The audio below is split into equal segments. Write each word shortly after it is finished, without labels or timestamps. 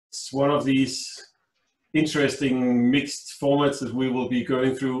It's one of these interesting mixed formats that we will be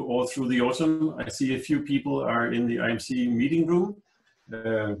going through all through the autumn. I see a few people are in the IMC meeting room.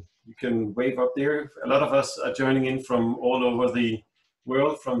 You can wave up there. A lot of us are joining in from all over the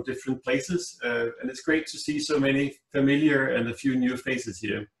world, from different places. And it's great to see so many familiar and a few new faces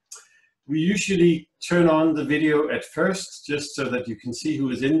here. We usually turn on the video at first, just so that you can see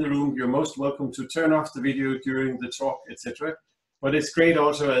who is in the room. You're most welcome to turn off the video during the talk, etc. But it's great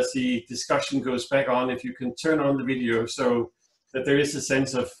also as the discussion goes back on, if you can turn on the video so that there is a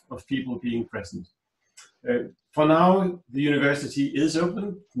sense of people being present. For now, the university is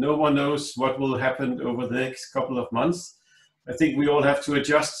open. No one knows what will happen over the next couple of months. I think we all have to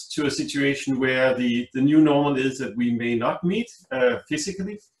adjust to a situation where the new normal is that we may not meet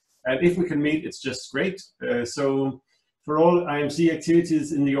physically. And if we can meet, it's just great. So for all IMC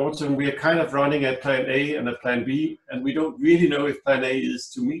activities in the autumn, we are kind of running at plan A and at plan B, and we don't really know if plan A is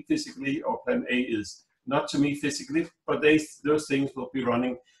to meet physically or plan A is not to meet physically, but those things will be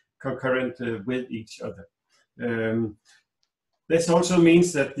running concurrent with each other. This also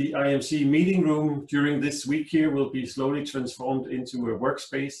means that the IMC meeting room during this week here will be slowly transformed into a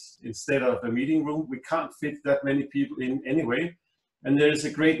workspace instead of a meeting room. We can't fit that many people in anyway. And there is a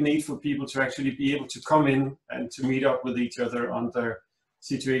great need for people to actually be able to come in and to meet up with each other under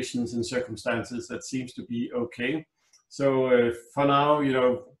situations and circumstances that seems to be okay. So for now, you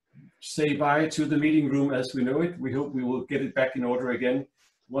know, say bye to the meeting room as we know it. We hope we will get it back in order again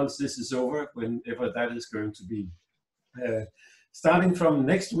once this is over, whenever that is going to be. Starting from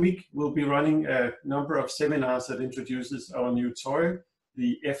next week, we'll be running a number of seminars that introduces our new toy,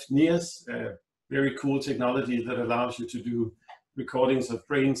 the FNIRS, very cool technology that allows you to do recordings of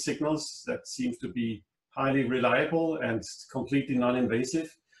brain signals that seems to be highly reliable and completely non-invasive.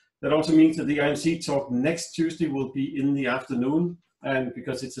 That also means that the IMC talk next Tuesday will be in the afternoon, and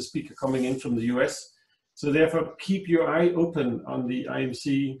because it's a speaker coming in from the US. So therefore, keep your eye open on the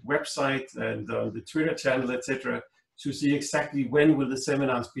IMC website and on the Twitter channel, etc., to see exactly when will the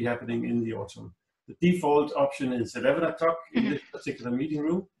seminars be happening in the autumn. The default option is 11 o'clock in this particular meeting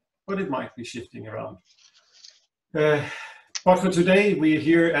room, but it might be shifting around. But for today, we're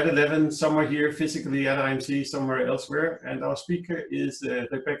here at 11, somewhere here physically at IMC, somewhere elsewhere. And our speaker is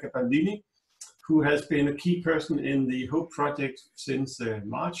Rebekah Baglini, who has been a key person in the HOPE project since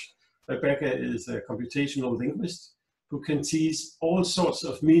March. Rebekah is a computational linguist who can tease all sorts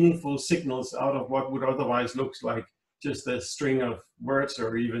of meaningful signals out of what would otherwise look like just a string of words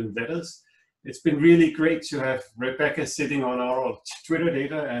or even letters. It's been really great to have Rebekah sitting on our Twitter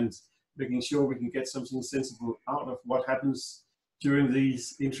data and making sure we can get something sensible out of what happens during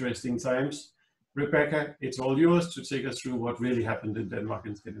these interesting times. Rebekah, it's all yours to take us through what really happened in Denmark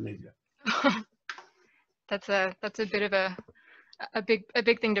and Scandinavia. That's a bit of a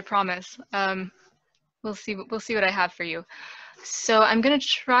big thing to promise. We'll see what I have for you. So I'm going to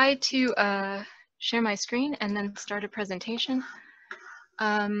try to share my screen and then start a presentation.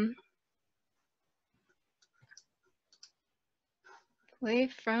 Play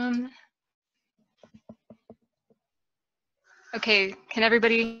from. Okay, can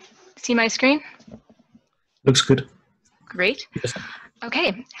everybody see my screen? Looks good. Great. Yes.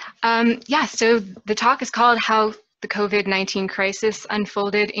 Okay, yeah, so the talk is called How the COVID-19 Crisis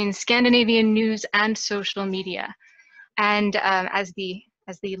Unfolded in Scandinavian News and Social Media. And as the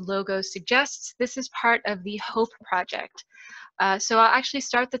logo suggests, this is part of the HOPE project. So I'll actually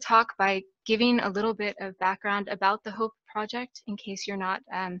start the talk by giving a little bit of background about the HOPE project in case you're not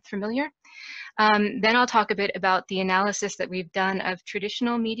familiar. Then I'll talk a bit about the analysis that we've done of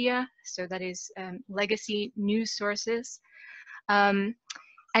traditional media, so that is legacy news sources, and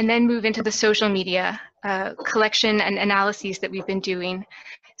then move into the social media collection and analyses that we've been doing.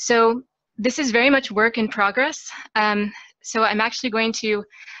 So this is very much work in progress. So I'm actually going to,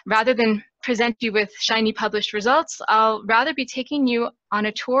 rather than present you with shiny published results, I'll rather be taking you on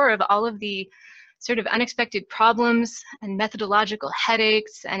a tour of all of the sort of unexpected problems and methodological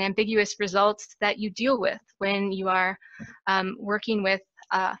headaches and ambiguous results that you deal with when you are working with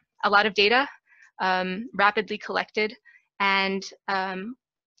a lot of data, rapidly collected. And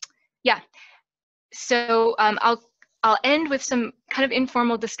yeah, so I'll end with some kind of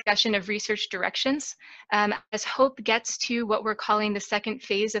informal discussion of research directions. As HOPE gets to what we're calling the second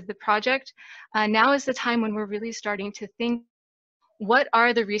phase of the project, now is the time when we're really starting to think, what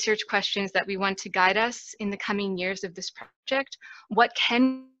are the research questions that we want to guide us in the coming years of this project? What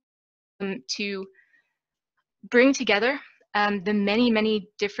can to bring together the many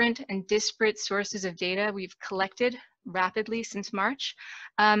different and disparate sources of data we've collected rapidly since March.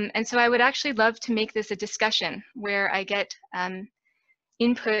 And so I would actually love to make this a discussion where I get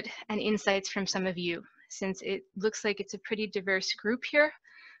input and insights from some of you, since it looks like it's a pretty diverse group here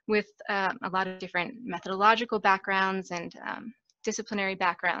with a lot of different methodological backgrounds and disciplinary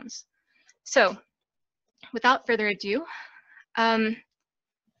backgrounds. So without further ado, I'd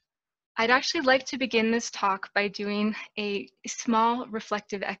actually like to begin this talk by doing a small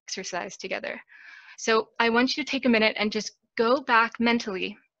reflective exercise together. So I want you to take a minute and just go back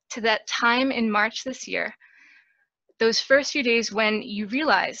mentally to that time in March this year, those first few days when you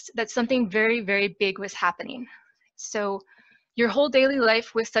realized that something very, very big was happening. So your whole daily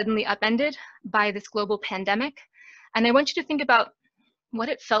life was suddenly upended by this global pandemic. And I want you to think about what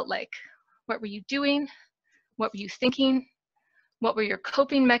it felt like. What were you doing? What were you thinking? What were your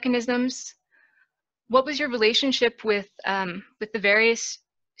coping mechanisms? What was your relationship with the various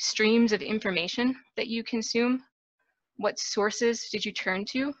streams of information that you consume? What sources did you turn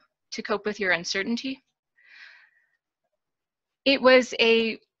to cope with your uncertainty? It was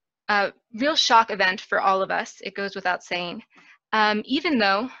a real shock event for all of us, it goes without saying. Even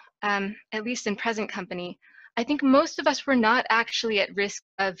though, at least in present company, I think most of us were not actually at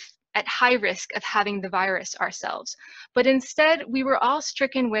high risk of having the virus ourselves, but instead we were all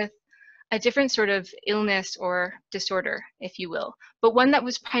stricken with a different sort of illness or disorder, if you will, but one that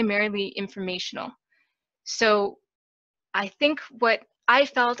was primarily informational. So I think what I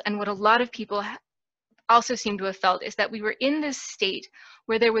felt and what a lot of people also seem to have felt is that we were in this state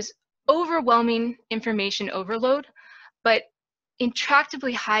where there was overwhelming information overload, but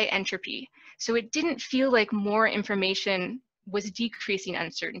intractably high entropy. So it didn't feel like more information was decreasing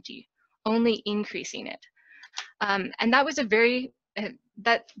uncertainty, only increasing it. And that was a very,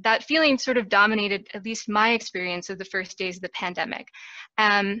 that feeling sort of dominated at least my experience of the first days of the pandemic.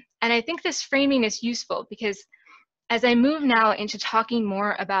 And I think this framing is useful because as I move now into talking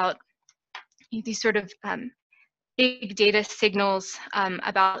more about these sort of big data signals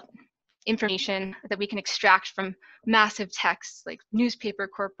about information that we can extract from massive texts like newspaper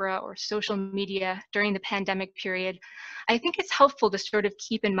corpora or social media during the pandemic period, I think it's helpful to sort of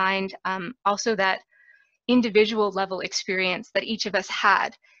keep in mind also that individual level experience that each of us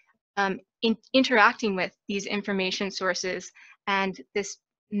had in interacting with these information sources and this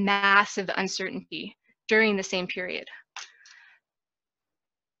massive uncertainty during the same period.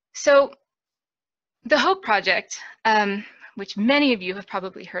 So the HOPE project, which many of you have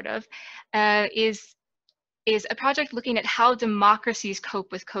probably heard of, is a project looking at how democracies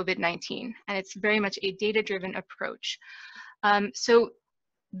cope with COVID-19, and it's very much a data-driven approach. So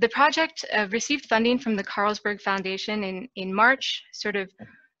the project received funding from the Carlsberg Foundation in March, sort of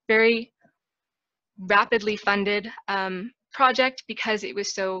very rapidly funded project because it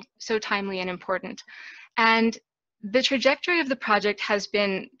was so timely and important. And the trajectory of the project has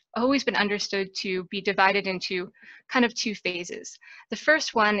always been understood to be divided into kind of two phases. The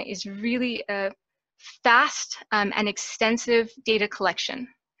first one is really a fast and extensive data collection.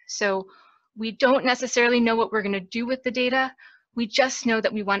 So we don't necessarily know what we're going to do with the data. We just know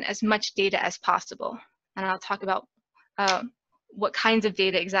that we want as much data as possible. And I'll talk about what kinds of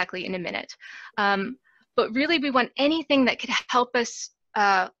data exactly in a minute. But really, we want anything that could help us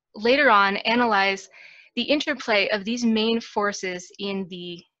later on analyze the interplay of these main forces in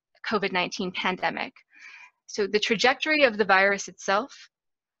the COVID-19 pandemic. So the trajectory of the virus itself,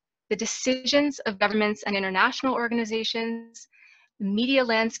 the decisions of governments and international organizations, media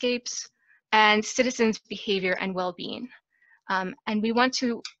landscapes, and citizens' behavior and well-being. And we want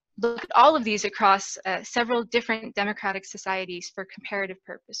to look at all of these across several different democratic societies for comparative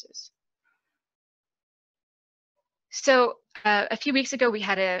purposes. So a few weeks ago, we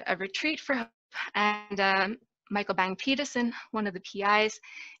had a retreat for HOPE, and Michael Bang-Peterson, one of the PIs,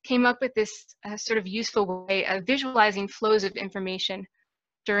 came up with this sort of useful way of visualizing flows of information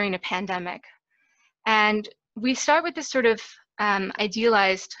during a pandemic. And we start with this sort of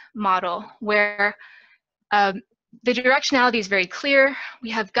idealized model where the directionality is very clear. We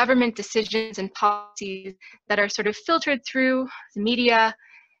have government decisions and policies that are sort of filtered through the media.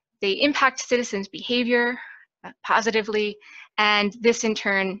 They impact citizens' behavior positively, and this in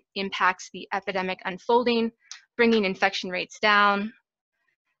turn impacts the epidemic unfolding, bringing infection rates down,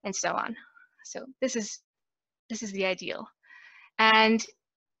 and so on. So this is the ideal. And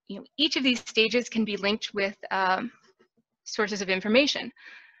each of these stages can be linked with sources of information.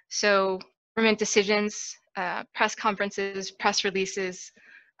 So government decisions, press conferences, press releases,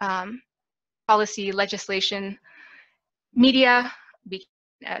 policy, legislation, media. We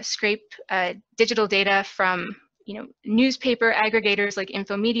scrape digital data from newspaper aggregators like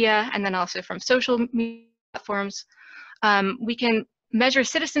Infomedia, and then also from social media platforms. We can measure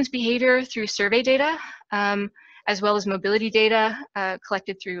citizens' behavior through survey data, as well as mobility data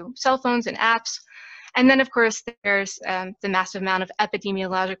collected through cell phones and apps. And then, of course, there's the massive amount of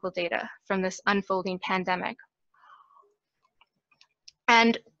epidemiological data from this unfolding pandemic.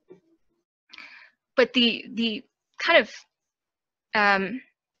 But the kind of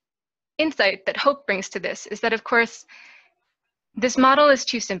insight that hope brings to this is that, of course, this model is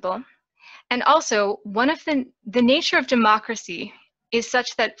too simple. And also, one of the nature of democracy is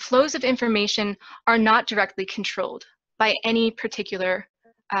such that flows of information are not directly controlled by any particular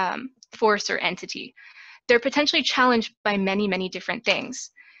force or entity. They're potentially challenged by many, many different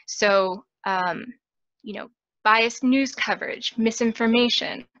things. So, you know, biased news coverage,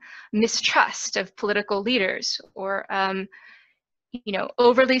 misinformation, mistrust of political leaders, or you know,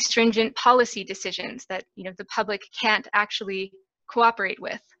 overly stringent policy decisions that, you know, the public can't actually cooperate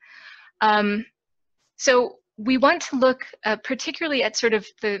with. So we want to look particularly at sort of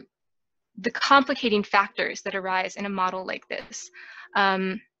the complicating factors that arise in a model like this.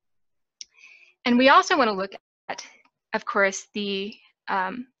 And we also want to look at, of course, the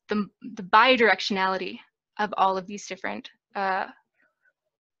bidirectionality of all of these different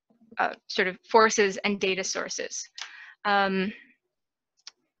sort of forces and data sources.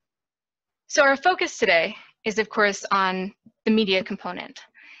 So our focus today is, of course, on the media component.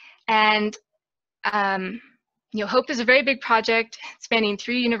 And you know, HOPE is a very big project spanning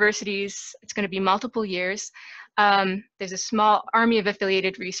 3 universities. It's going to be multiple years. There's a small army of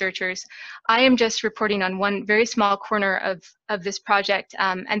affiliated researchers. I am just reporting on one very small corner of this project.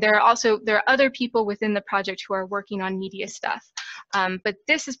 And there are other people within the project who are working on media stuff. But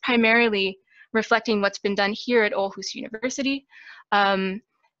this is primarily reflecting what's been done here at Aarhus University.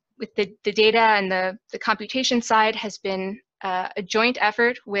 With the data and the computation side has been a joint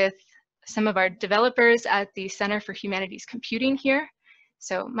effort with some of our developers at the Center for Humanities Computing here.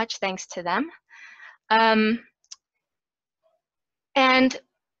 So much thanks to them. And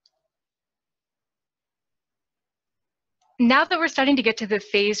now that we're starting to get to the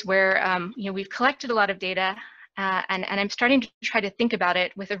phase where you know, we've collected a lot of data and I'm starting to try to think about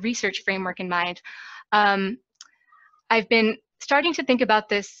it with a research framework in mind, I've been starting to think about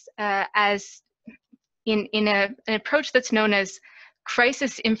this as in an approach that's known as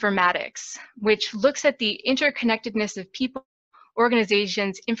crisis informatics, which looks at the interconnectedness of people,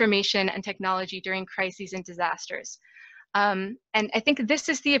 organizations, information, and technology during crises and disasters. And I think this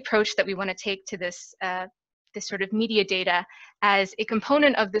is the approach that we want to take to this, this sort of media data as a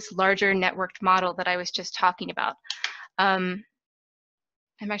component of this larger networked model that I was just talking about. I'm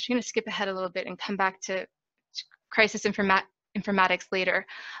actually going to skip ahead a little bit and come back to crisis informatics later.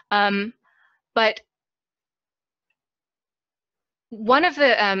 But one of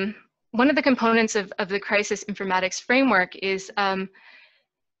the components of the crisis informatics framework is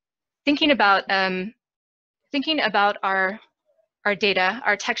thinking about our data,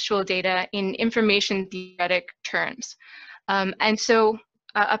 our textual data, in information theoretic terms. And so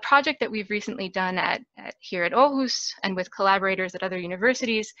a project that we've recently done here at Aarhus and with collaborators at other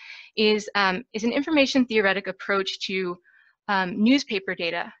universities is an information theoretic approach to newspaper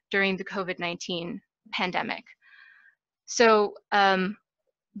data during the COVID-19 pandemic. So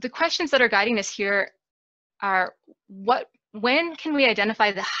the questions that are guiding us here are when can we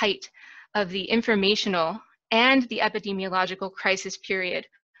identify the height of the informational and the epidemiological crisis period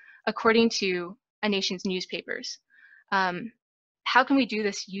according to a nation's newspapers? How can we do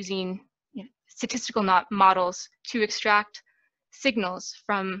this using, you know, statistical models to extract signals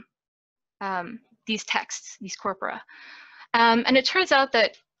from these texts, these corpora? And it turns out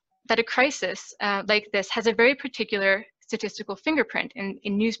that a crisis like this has a very particular statistical fingerprint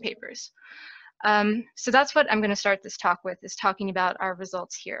in newspapers. So that's what I'm going to start this talk with, is talking about our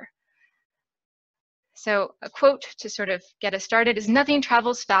results here. So a quote to sort of get us started is, "Nothing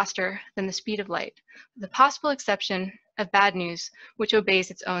travels faster than the speed of light, with the possible exception of bad news, which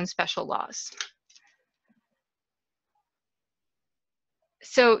obeys its own special laws."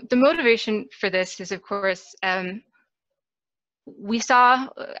 So the motivation for this is, of course, we saw,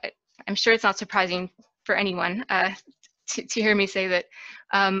 I'm sure it's not surprising for anyone to hear me say that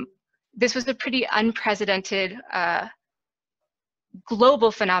this was a pretty unprecedented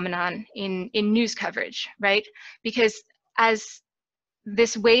global phenomenon in news coverage, right? Because as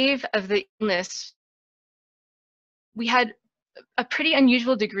this wave of the illness, we had a pretty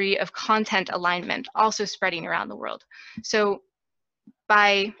unusual degree of content alignment also spreading around the world. So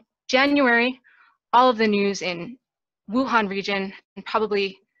by January, all of the news in Wuhan region and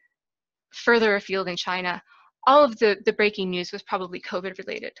probably further afield in China, all of the breaking news was probably COVID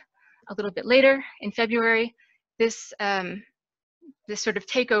related. A little bit later in February, this sort of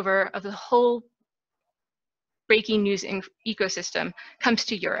takeover of the whole breaking news ecosystem comes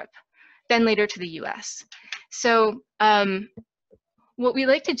to Europe, then later to the US. So what we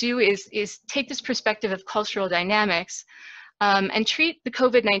like to do is take this perspective of cultural dynamics and treat the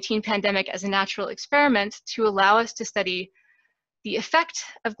COVID-19 pandemic as a natural experiment to allow us to study the effect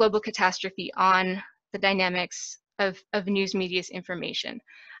of global catastrophe on the dynamics of news media's information,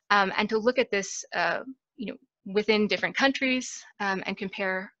 and to look at this within different countries and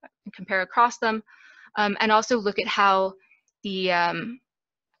compare across them, and also look at how the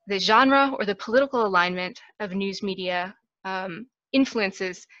genre or the political alignment of news media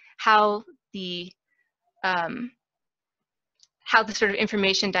influences how the sort of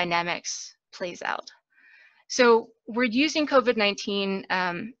information dynamics plays out. So we're using COVID-19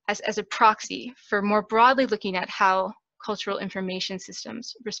 as a proxy for more broadly looking at how cultural information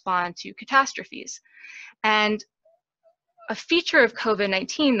systems respond to catastrophes. And a feature of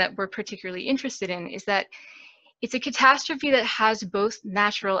COVID-19 that we're particularly interested in is that it's a catastrophe that has both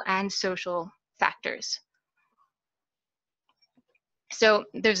natural and social factors. So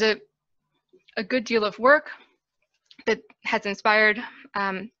there's a good deal of work that has inspired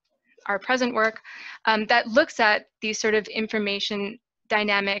our present work that looks at these sort of information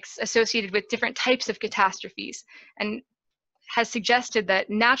dynamics associated with different types of catastrophes, and has suggested that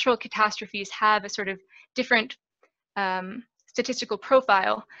natural catastrophes have a sort of different statistical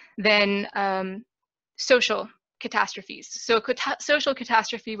profile than social catastrophes. So social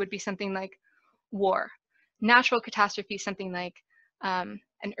catastrophe would be something like war. Natural catastrophe, something like an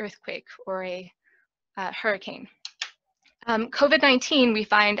earthquake or a hurricane. COVID-19, we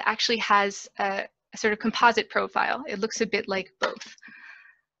find, actually has a sort of composite profile. It looks a bit like both.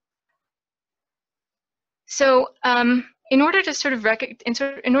 So in order to sort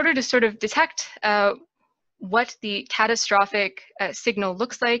of detect what the catastrophic signal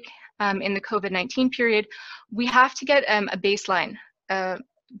looks like in the COVID-19 period, we have to get a baseline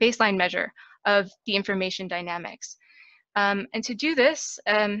measure of the information dynamics. And to do this,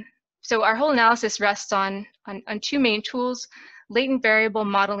 so our whole analysis rests on two main tools: latent variable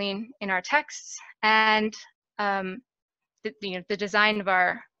modeling in our texts, and the design of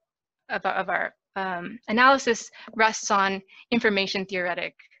our analysis rests on information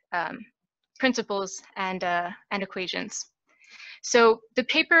theoretic principles and equations. So the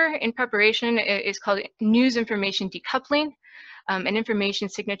paper in preparation is called News Information Decoupling, an information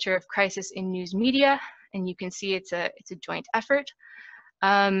signature of crisis in news media, and you can see it's a joint effort.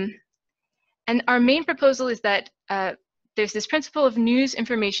 And our main proposal is that there's this principle of news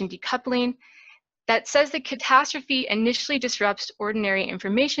information decoupling that says that catastrophe initially disrupts ordinary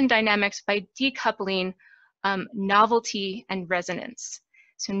information dynamics by decoupling novelty and resonance.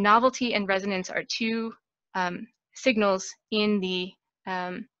 So novelty and resonance are two signals in the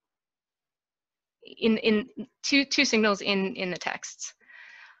two signals in the texts.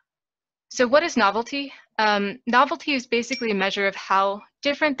 So what is novelty? Novelty is basically a measure of how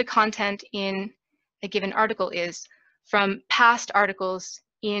different the content in a given article is from past articles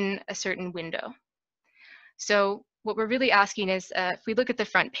in a certain window. So what we're really asking is, if we look at the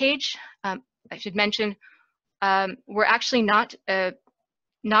front page, I should mention, we're actually not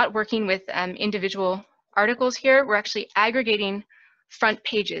working with individual articles here. We're actually aggregating front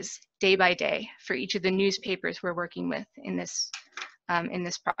pages day by day for each of the newspapers we're working with in this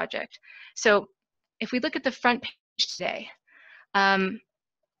project. So if we look at the front page today,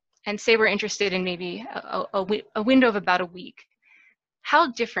 and say we're interested in maybe a window of about a week,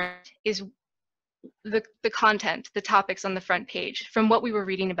 how different is the content, the topics on the front page from what we were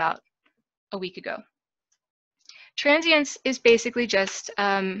reading about a week ago? Transience is basically just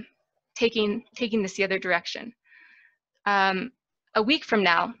taking this the other direction. A week from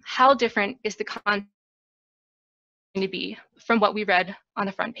now, how different is the content going to be from what we read on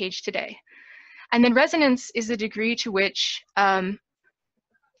the front page today? And then resonance is the degree to which,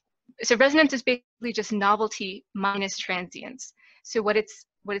 so resonance is basically just novelty minus transience. So what it's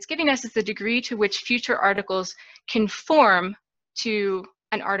giving us is the degree to which future articles conform to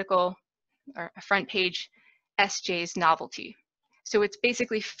an article or a front page SJ's novelty. So it's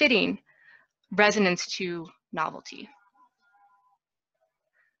basically fitting resonance to novelty.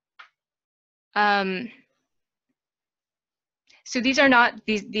 So these are not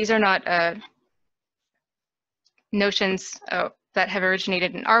notions that have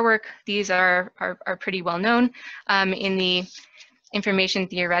originated in our work. These are pretty well known in the information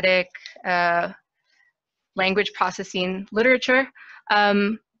theoretic language processing literature.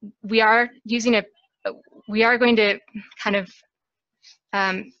 We are going to kind of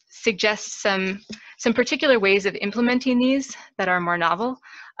suggest some particular ways of implementing these that are more novel,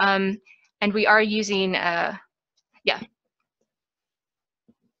 and we are using yeah,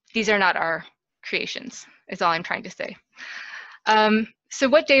 these are not our creations, is all I'm trying to say. So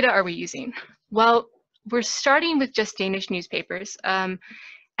what data are we using? Well, we're starting with just Danish newspapers, and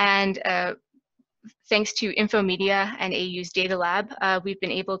thanks to Infomedia and AU's Data Lab, we've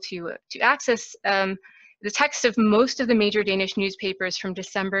been able to access the text of most of the major Danish newspapers from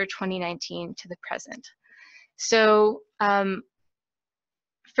December 2019 to the present. So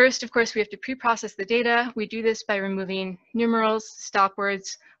first, of course, we have to pre-process the data. We do this by removing numerals, stop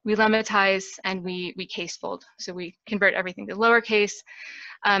words, we lematize, and we case fold. So we convert everything to lowercase.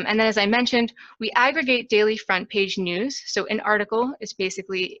 And then, as I mentioned, we aggregate daily front page news. So an article is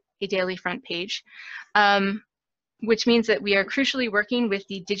basically a daily front page, which means that we are crucially working with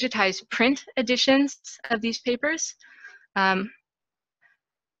the digitized print editions of these papers. And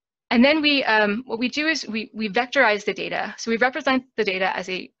then what we do is we vectorize the data. So we represent the data as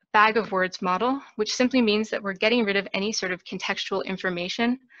a bag of words model, which simply means that we're getting rid of any sort of contextual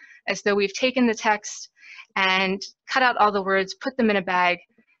information, as though we've taken the text and cut out all the words, put them in a bag,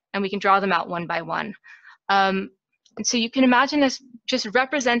 and we can draw them out one by one. And so you can imagine us just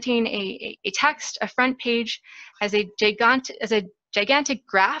representing a text, a front page, as a gigantic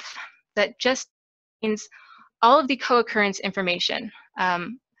graph that just means all of the co-occurrence information.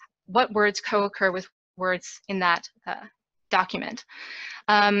 What words co-occur with words in that document.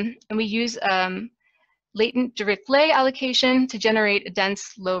 And we use latent Dirichlet allocation to generate a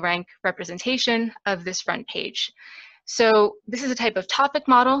dense low-rank representation of this front page. So this is a type of topic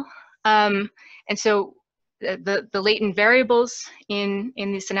model. And so the latent variables in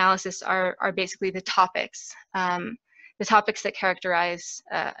this analysis are basically the topics that characterize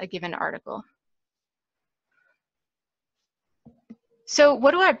a given article. So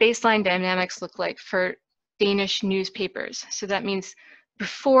what do our baseline dynamics look like for Danish newspapers? So that means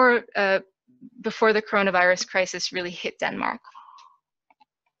before the coronavirus crisis really hit Denmark.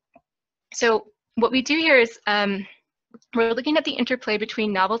 So what we do here is we're looking at the interplay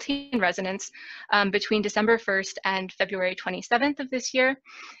between novelty and resonance between December 1st and February 27th of this year.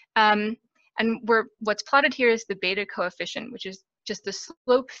 And what's plotted here is the beta coefficient, which is just the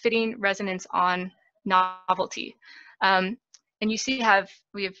slope fitting resonance on novelty. And you see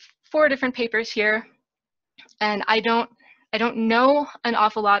we have 4 different papers here, and I don't know an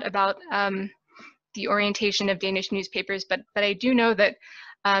awful lot about the orientation of Danish newspapers, but I do know that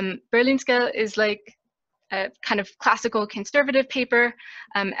Berlingske is like a kind of classical conservative paper.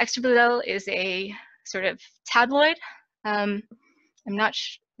 Ekstrabladet is a sort of tabloid. I'm not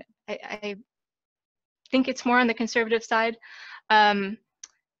sure. I think it's more on the conservative side.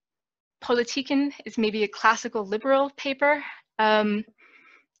 Politiken is maybe a classical liberal paper.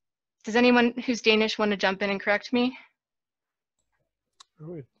 Does anyone who's Danish want to jump in and correct me?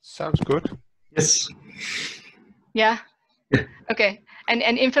 Oh, it sounds good. Yes. Yeah? Yeah. Okay.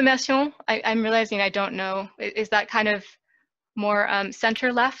 And Information, I'm realizing I don't know. Is that kind of more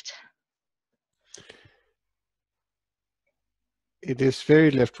center-left? It is very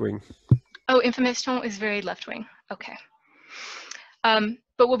left-wing. Oh, Information is very left-wing. Okay.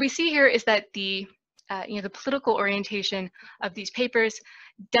 But what we see here is that the political orientation of these papers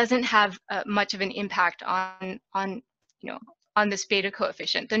doesn't have much of an impact on this beta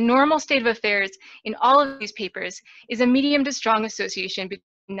coefficient. The normal state of affairs in all of these papers is a medium to strong association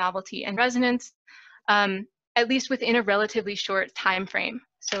between novelty and resonance, at least within a relatively short time frame.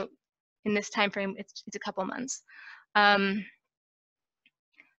 So in this time frame, it's a couple months.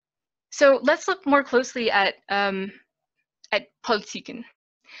 So let's look more closely at Politiken.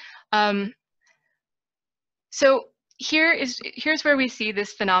 So here's where we see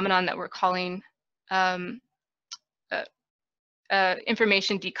this phenomenon that we're calling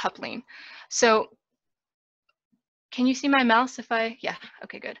information decoupling. So can you see my mouse yeah,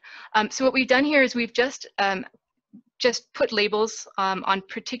 okay, good. So what we've done here is we've just put labels on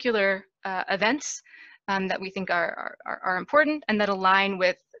particular events that we think are important and that align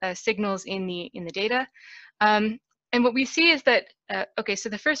with signals in the data. And what we see is that, okay, so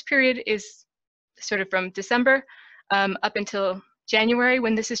the first period is sort of from December up until January,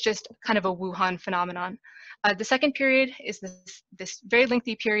 when this is just kind of a Wuhan phenomenon. The second period is this very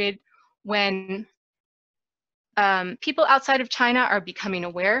lengthy period when people outside of China are becoming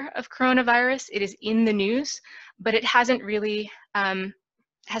aware of coronavirus. It is in the news, but it hasn't really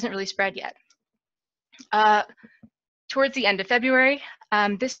spread yet. Towards the end of February,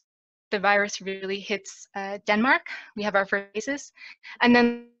 the virus really hits Denmark. We have our first cases, and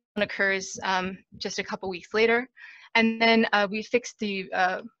then it occurs just a couple weeks later. And then we fixed the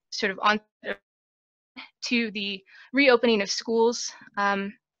sort of on to the reopening of schools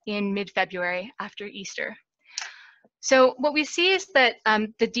in mid-February after Easter. So what we see is that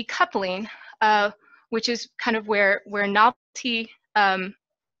the decoupling, which is kind of where novelty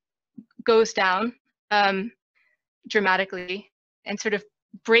goes down dramatically and sort of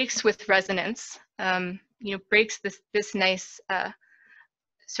breaks with resonance, breaks this nice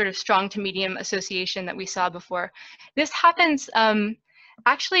sort of strong to medium association that we saw before. This happens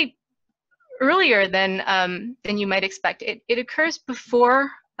actually earlier than you might expect. It occurs before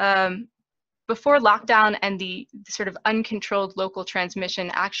lockdown and the sort of uncontrolled local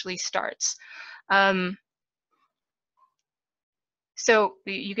transmission actually starts. So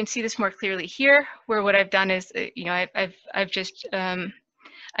you can see this more clearly here, where what I've done is, I've just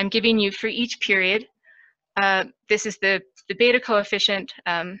I'm giving you for each period. This is the beta coefficient,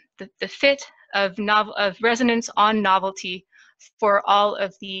 the fit of resonance on novelty for all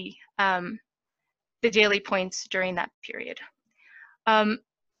of the daily points during that period.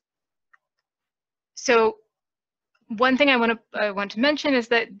 So one thing I want to mention is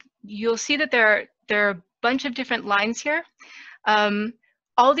that you'll see that there are a bunch of different lines here.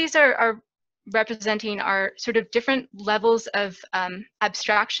 All these are representing our sort of different levels of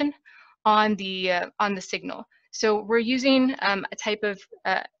abstraction on the signal. So we're using a type of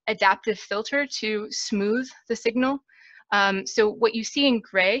adaptive filter to smooth the signal. So what you see in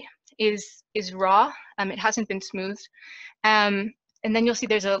gray is raw. It hasn't been smoothed. And then you'll see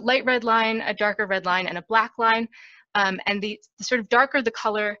there's a light red line, a darker red line, and a black line. And the sort of darker the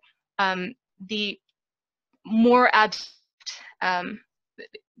color, the more abstract,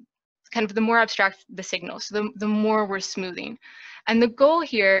 kind of the more abstract the signal. So the more we're smoothing. And the goal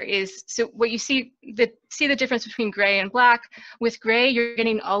here is, so what you see the difference between gray and black. With gray, you're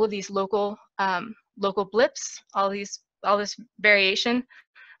getting all of these local blips, all this variation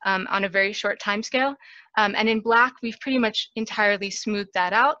on a very short time scale. And in black, we've pretty much entirely smoothed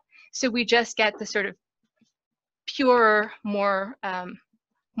that out. So we just get the sort of pure, more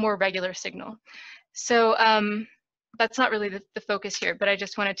regular signal. So that's not really the focus here, but I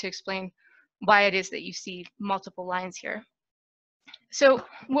just wanted to explain why it is that you see multiple lines here. So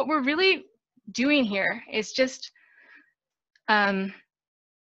what we're really doing here is just,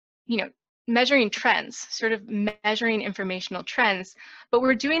 measuring trends, sort of measuring informational trends, but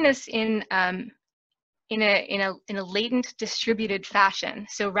we're doing this in a latent distributed fashion.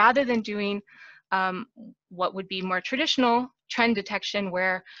 So rather than doing what would be more traditional trend detection,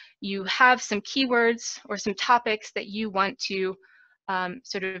 where you have some keywords or some topics that you want to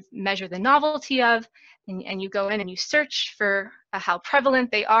sort of measure the novelty of, and you go in and you search for how prevalent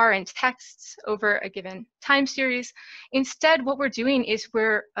they are in texts over a given time series. Instead, what we're doing is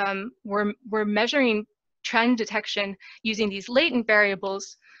we're measuring trend detection using these latent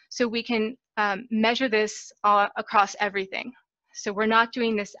variables, so we can measure this across everything. So we're not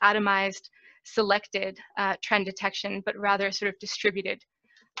doing this atomized, selected trend detection, but rather sort of distributed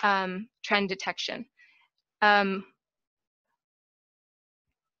trend detection.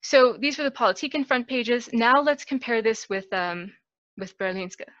 So these were the Politiken front pages. Now let's compare this with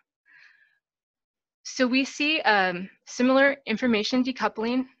Berlingske. So we see similar information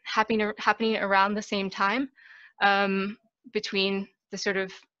decoupling happening around the same time between the sort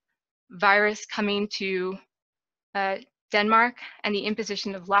of virus coming to Denmark and the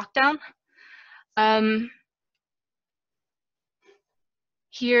imposition of lockdown.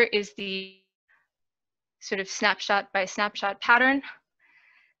 Here is the sort of snapshot by snapshot pattern.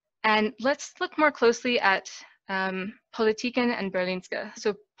 And let's look more closely at Politiken and Berlingske.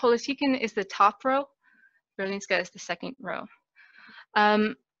 So Politiken is the top row, Berlingske is the second row.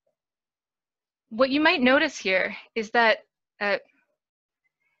 What you might notice here is that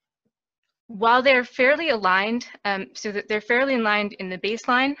while they're fairly aligned, so that they're fairly aligned in the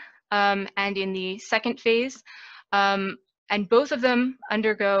baseline and in the second phase, and both of them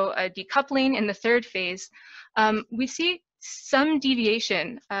undergo a decoupling in the third phase, we see some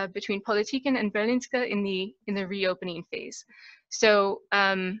deviation between Politiken and Berlingske in the reopening phase. So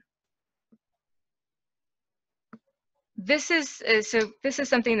this is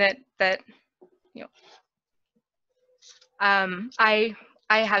something that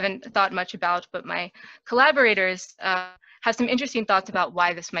I haven't thought much about, but my collaborators have some interesting thoughts about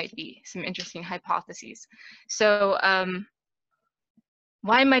why this might be, some interesting hypotheses. So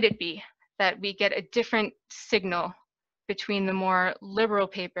why might it be that we get a different signal between the more liberal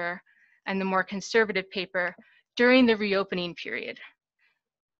paper and the more conservative paper during the reopening period?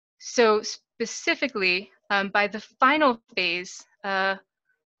 So specifically, by the final phase,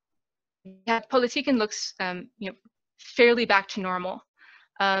 Politiken looks fairly back to normal.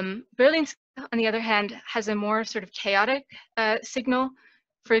 Berlingske, on the other hand, has a more sort of chaotic signal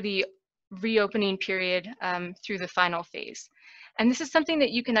for the reopening period through the final phase. And this is something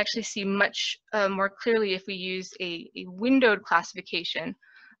that you can actually see much more clearly if we use a windowed classification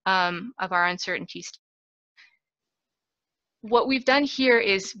of our uncertainty. What we've done here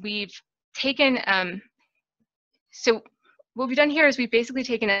is we've taken, we've basically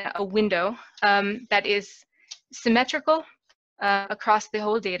taken a window that is symmetrical across the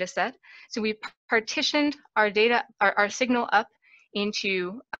whole data set. So we partitioned our data, our signal up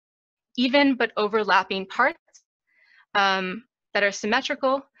into even but overlapping parts that are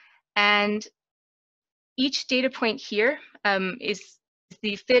symmetrical, and each data point here is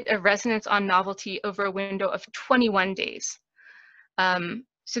the fit of resonance on novelty over a window of 21 days.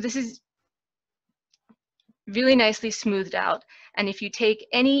 So this is really nicely smoothed out. And if you take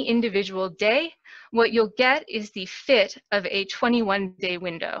any individual day, what you'll get is the fit of a 21-day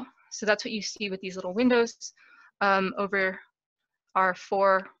window. So that's what you see with these little windows over our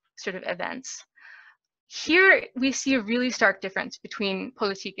 4 sort of events. Here we see a really stark difference between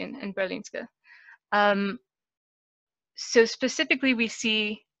Politiken and Berlingske. So specifically, we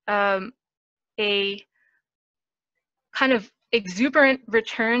see a kind of exuberant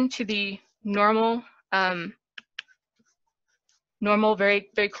return to the normal, very,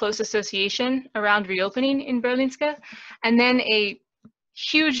 very close association around reopening in Berlingske, and then a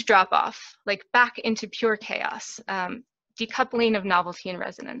huge drop-off, like back into pure chaos, decoupling of novelty and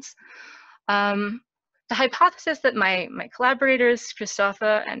resonance. The hypothesis that my collaborators,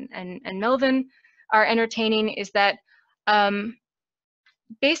 Christopher and Melvin, are entertaining is that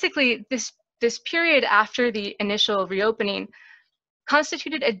basically this period after the initial reopening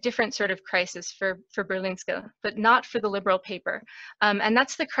constituted a different sort of crisis for Berlingske, but not for the liberal paper. And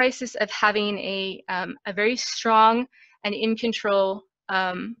that's the crisis of having a very strong and in control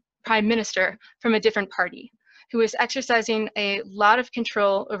prime minister from a different party, who is exercising a lot of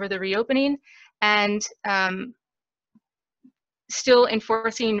control over the reopening and still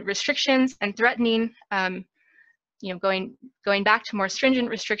enforcing restrictions and threatening, going back to more stringent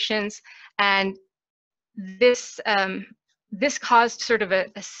restrictions. And this this caused sort of a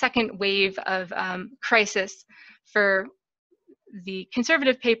second wave of crisis for the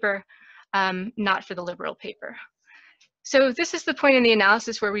conservative paper, not for the liberal paper. So this is the point in the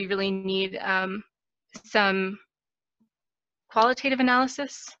analysis where we really need some qualitative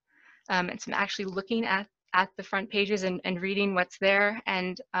analysis and some actually looking at the front pages and reading what's there,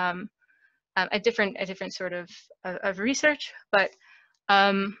 and a different sort of research. But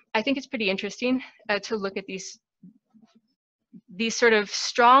I think it's pretty interesting to look at these sort of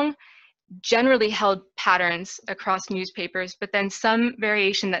strong, generally held patterns across newspapers, but then some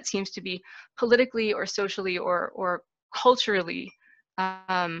variation that seems to be politically or socially or culturally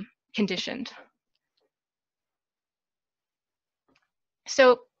conditioned.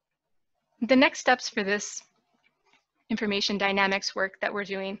 So the next steps for this information dynamics work that we're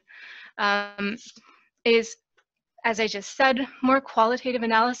doing is, as I just said, more qualitative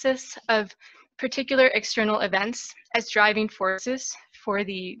analysis of particular external events as driving forces for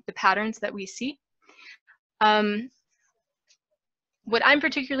the patterns that we see. What I'm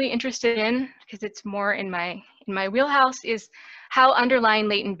particularly interested in, because it's more in my wheelhouse, is how underlying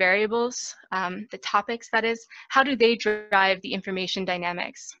latent variables, the topics that is, how do they drive the information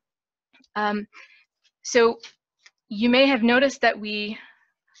dynamics? So you may have noticed that we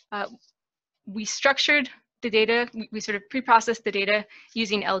structured the data, we sort of pre-processed the data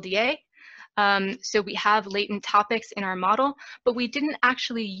using LDA. So we have latent topics in our model, but we didn't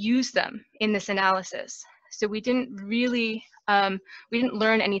actually use them in this analysis. So we didn't really, we didn't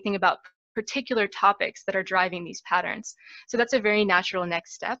learn anything about particular topics that are driving these patterns. So that's a very natural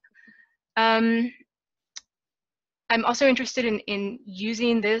next step. I'm also interested in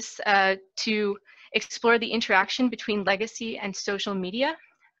using this to explore the interaction between legacy and social media.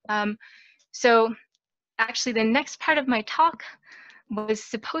 So actually the next part of my talk was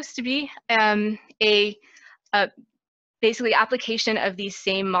supposed to be a basically application of these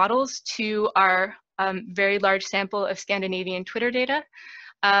same models to our very large sample of Scandinavian Twitter data.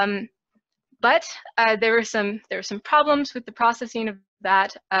 But there were some problems with the processing of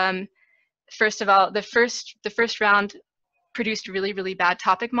that. First of all, the first round produced really, really bad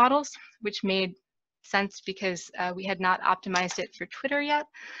topic models, which made sense because we had not optimized it for Twitter yet.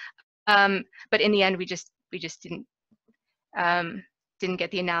 But in the end, we just didn't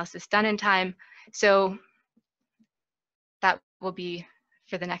get the analysis done in time. So that will be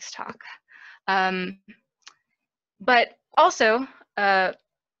for the next talk. But also,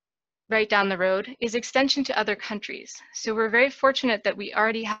 right down the road is extension to other countries. So we're very fortunate that we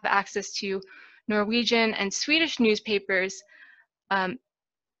already have access to Norwegian and Swedish newspapers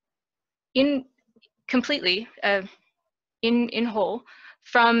completely in whole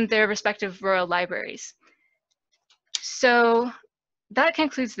from their respective rural libraries. So that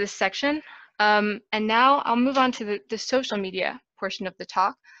concludes this section. And now I'll move on to the social media portion of the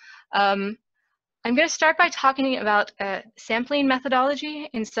talk. I'm going to start by talking about sampling methodology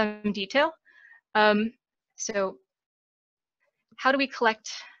in some detail. So how do we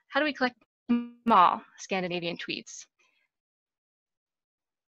collect small Scandinavian tweets?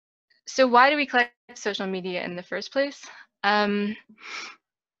 So why do we collect social media in the first place? I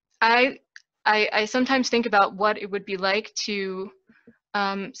sometimes think about what it would be like to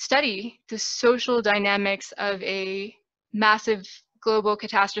study the social dynamics of a massive global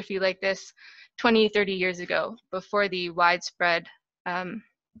catastrophe like this 20, 30 years ago, before the widespread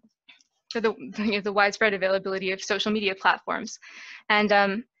the widespread availability of social media platforms.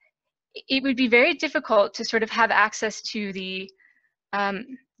 And it would be very difficult to sort of have access to the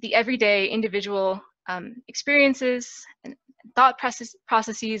everyday individual experiences and thought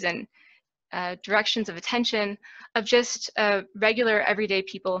processes and directions of attention of just regular everyday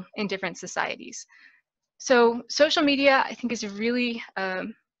people in different societies. So social media, I think, is a really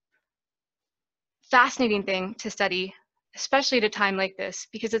fascinating thing to study, especially at a time like this,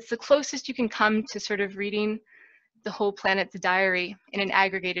 because it's the closest you can come to sort of reading the whole planet's diary in an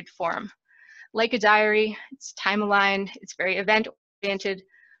aggregated form. Like a diary, it's time-aligned, it's very event-oriented,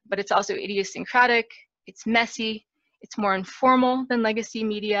 but it's also idiosyncratic, it's messy, it's more informal than legacy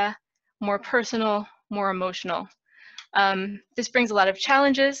media, more personal, more emotional. This brings a lot of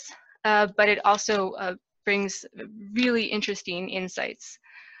challenges, but it also brings really interesting insights.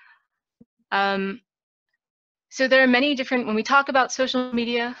 So there are many different, when we talk about social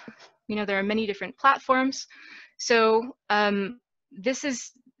media, there are many different platforms. So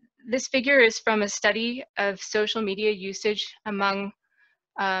this figure is from a study of social media usage among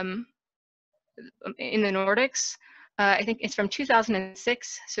in the Nordics. I think it's from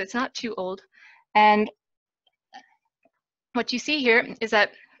 2006, so it's not too old. And what you see here is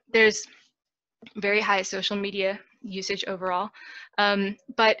that there's very high social media usage overall,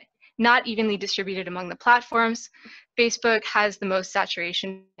 but not evenly distributed among the platforms. Facebook has the most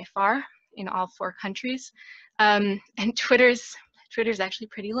saturation by far in all 4 countries, and Twitter's actually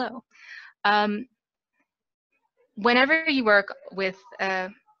pretty low. Whenever you work with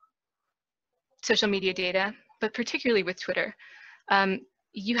social media data, but particularly with Twitter,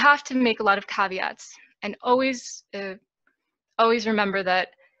 you have to make a lot of caveats, and always remember that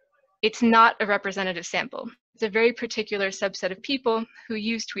it's not a representative sample. It's a very particular subset of people who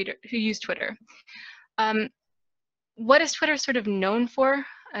use Twitter. What is Twitter sort of known for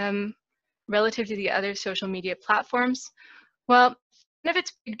relative to the other social media platforms? Well, one of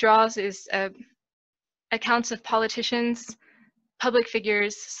its big draws is accounts of politicians, public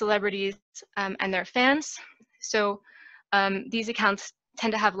figures, celebrities, and their fans. So these accounts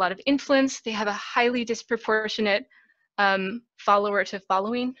tend to have a lot of influence. They have a highly disproportionate follower to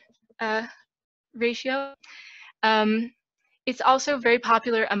following ratio. It's also very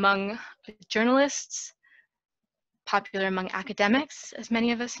popular among journalists, popular among academics, as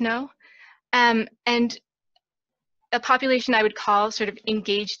many of us know, and a population I would call sort of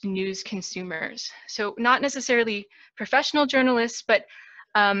engaged news consumers. So not necessarily professional journalists, but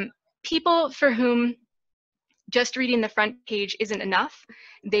people for whom just reading the front page isn't enough.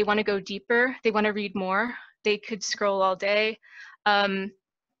 They want to go deeper. They want to read more. They could scroll all day.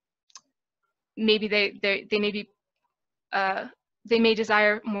 Maybe they may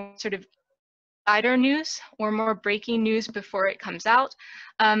desire more sort of insider news or more breaking news before it comes out.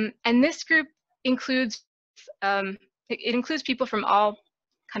 And this group includes it includes people from all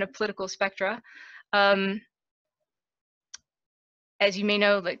kind of political spectra. As you may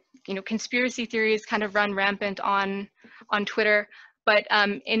know, conspiracy theories kind of run rampant on Twitter, but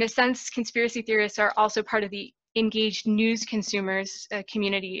in a sense, conspiracy theorists are also part of the engaged news consumers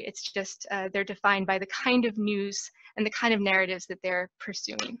community. It's just they're defined by the kind of news and the kind of narratives that they're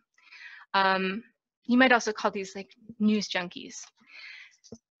pursuing. You might also call these news junkies.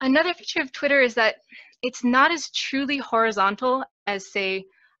 Another feature of Twitter is that it's not as truly horizontal as, say,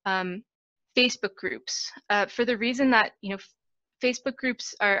 Facebook groups, for the reason that Facebook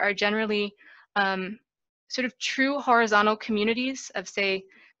groups are generally sort of true horizontal communities of, say,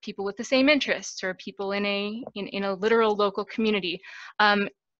 people with the same interests or people in a literal local community,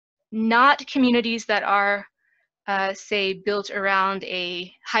 not communities that are, say, built around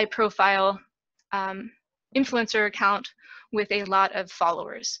a high-profile influencer account with a lot of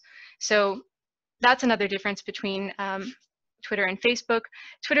followers. So that's another difference between Twitter and Facebook.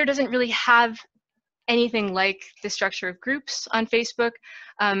 Twitter doesn't really have anything like the structure of groups on Facebook.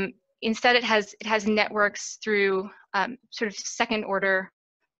 instead, it has networks through sort of second order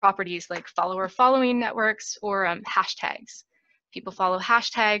properties like following networks or hashtags. People follow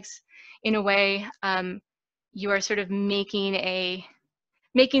hashtags. In a way, you are sort of making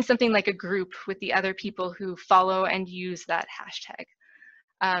something like a group with the other people who follow and use that hashtag,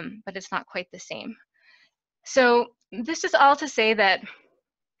 but it's not quite the same. So this is all to say that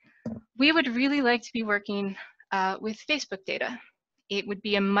we would really like to be working with Facebook data. It would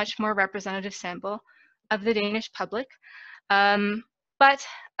be a much more representative sample of the Danish public, but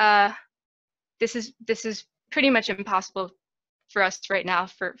this is pretty much impossible for us right now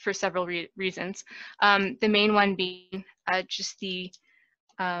for several reasons. The main one being just the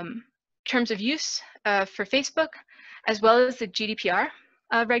terms of use for Facebook, as well as the GDPR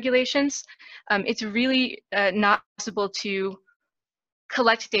regulations. It's really not possible to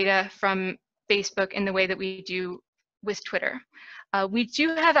collect data from Facebook in the way that we do with Twitter. We do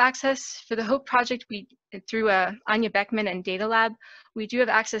have access for the HOPE project, through Anya Beckman and Data Lab, we do have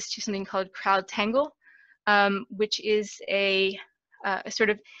access to something called CrowdTangle, which is a sort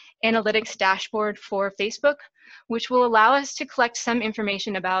of analytics dashboard for Facebook, which will allow us to collect some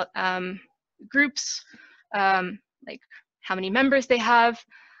information about groups, like how many members they have,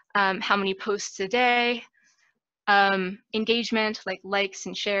 how many posts a day, engagement, like likes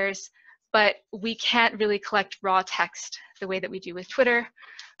and shares, but we can't really collect raw text the way that we do with Twitter,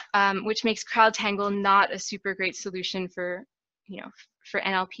 which makes CrowdTangle not a super great solution for, for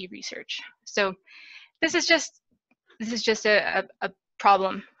NLP research. So this is just a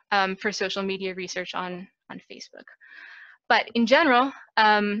problem for social media research on Facebook. But in general,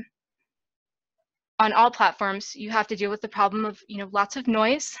 on all platforms, you have to deal with the problem of lots of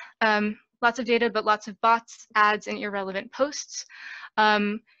noise, lots of data, but lots of bots, ads, and irrelevant posts.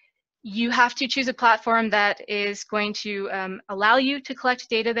 You have to choose a platform that is going to allow you to collect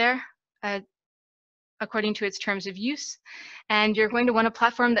data there according to its terms of use. And you're going to want a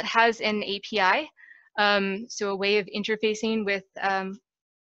platform that has an API, so a way of interfacing with the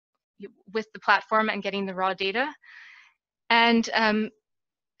platform and getting the raw data. And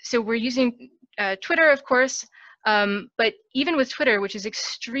so we're using Twitter, of course, but even with Twitter, which is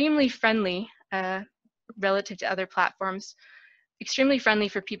extremely friendly relative to other platforms, extremely friendly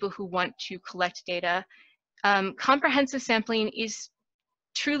for people who want to collect data, comprehensive sampling is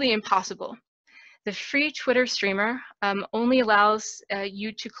truly impossible. The free Twitter streamer only allows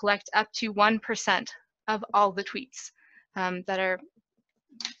you to collect up to 1% of all the tweets that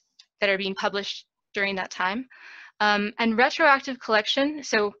are being published during that time. And retroactive collection,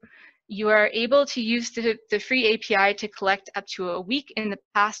 so you are able to use the free API to collect up to a week in the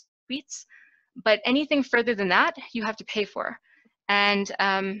past tweets, but anything further than that, you have to pay for. And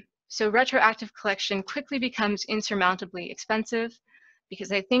so retroactive collection quickly becomes insurmountably expensive,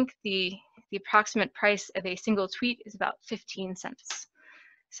 because I think the approximate price of a single tweet is about 15 cents.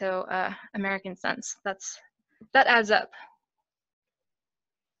 So American cents, that adds up.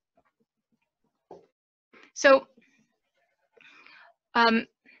 So I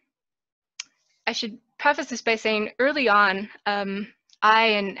should preface this by saying early on, I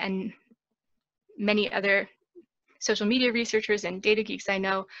and many other social media researchers and data geeks I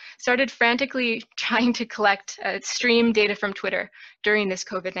know started frantically trying to collect stream data from Twitter during this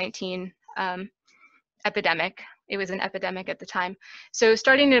COVID-19 epidemic. It was an epidemic at the time. So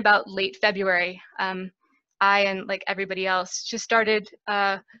starting in about late February, I and like everybody else just started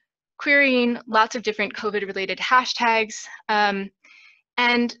querying lots of different COVID-related hashtags.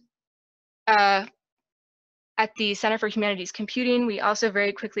 And at the Center for Humanities Computing, we also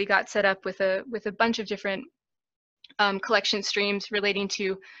very quickly got set up with a bunch of different collection streams relating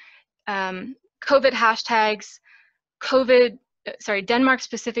to COVID hashtags,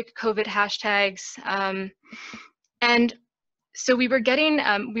 Denmark-specific COVID hashtags, and so we were getting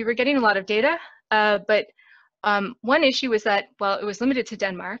a lot of data, but one issue was that, well, it was limited to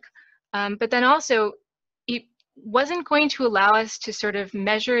Denmark, but then also it wasn't going to allow us to sort of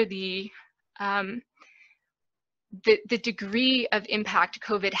measure the degree of impact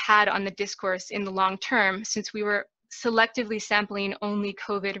COVID had on the discourse in the long term, since we were selectively sampling only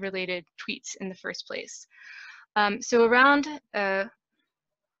COVID-related tweets in the first place. So around, I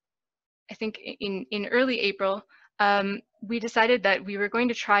think in early April, we decided that we were going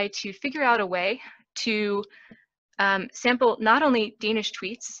to try to figure out a way to sample not only Danish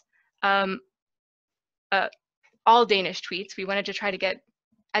tweets, all Danish tweets. We wanted to try to get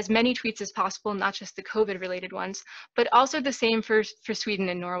as many tweets as possible, not just the COVID-related ones, but also the same for Sweden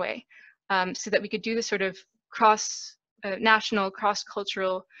and Norway, so that we could do this sort of national,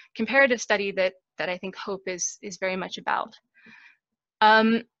 cross-cultural comparative study that I think HOPE is very much about.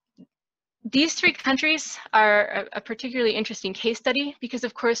 These three countries are a particularly interesting case study because,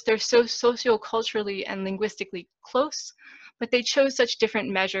 of course, they're so socio-culturally and linguistically close, but they chose such different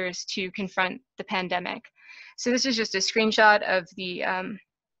measures to confront the pandemic. So this is just a screenshot of the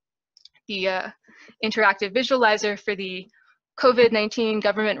interactive visualizer for the COVID-19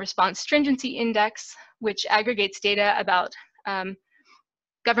 Government Response Stringency Index, which aggregates data about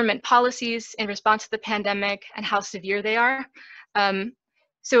government policies in response to the pandemic and how severe they are.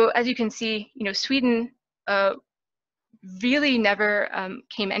 So as you can see, Sweden really never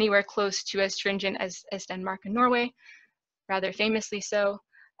came anywhere close to as stringent as Denmark and Norway, rather famously so.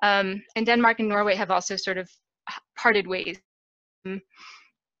 And Denmark and Norway have also sort of parted ways.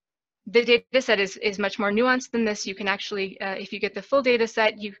 The data set is much more nuanced than this. You can actually, if you get the full data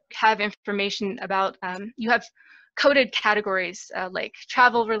set, you have information about, you have coded categories like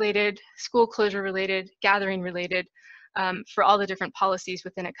travel related, school closure related, gathering related, for all the different policies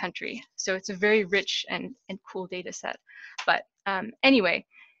within a country. So it's a very rich and cool data set. But anyway,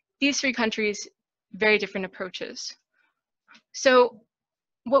 these three countries, very different approaches. So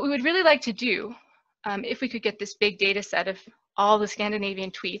what we would really like to do, if we could get this big data set of all the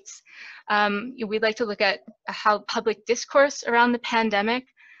Scandinavian tweets, we'd like to look at how public discourse around the pandemic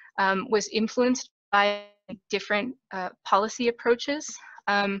was influenced by different policy approaches,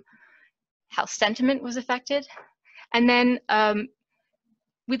 how sentiment was affected, and then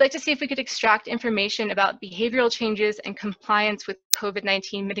we'd like to see if we could extract information about behavioral changes and compliance with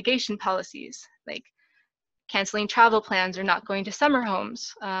COVID-19 mitigation policies, like canceling travel plans or not going to summer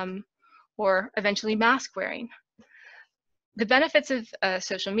homes, or eventually mask wearing. The benefits of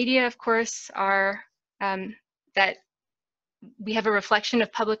social media, of course, are that we have a reflection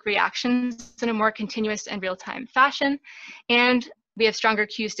of public reactions in a more continuous and real-time fashion, and we have stronger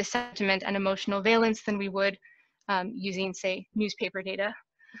cues to sentiment and emotional valence than we would using, say, newspaper data.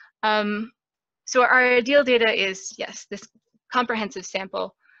 So our ideal data is, yes, this comprehensive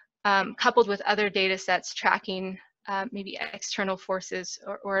sample coupled with other data sets tracking maybe external forces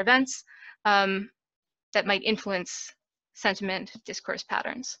or events that might influence sentiment, discourse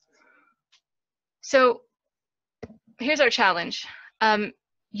patterns. So here's our challenge.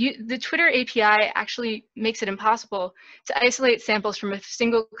 The Twitter API actually makes it impossible to isolate samples from a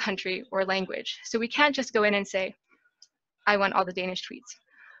single country or language. So we can't just go in and say, I want all the Danish tweets.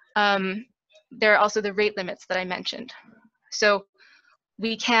 There are also the rate limits that I mentioned. So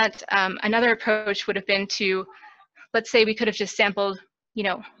we can't, another approach would have been to, let's say we could have just sampled,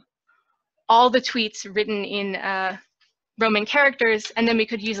 all the tweets written in Roman characters, and then we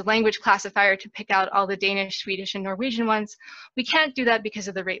could use a language classifier to pick out all the Danish, Swedish, and Norwegian ones. We can't do that because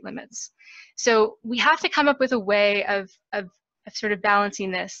of the rate limits. So we have to come up with a way of sort of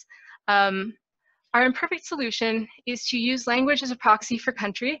balancing this. Our imperfect solution is to use language as a proxy for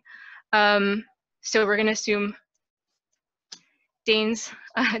country. So we're going to assume Danes,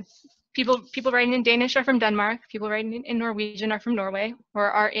 people writing in Danish are from Denmark, people writing in Norwegian are from Norway,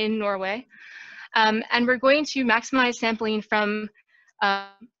 or are in Norway. And we're going to maximize sampling from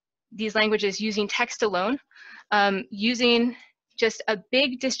these languages using text alone, using just a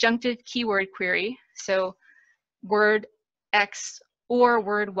big disjunctive keyword query, so word X or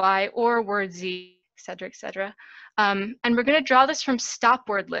word Y or word Z, et cetera, et cetera. And we're going to draw this from stop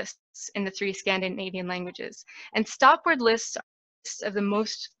word lists in the three Scandinavian languages. And stop word lists are lists of the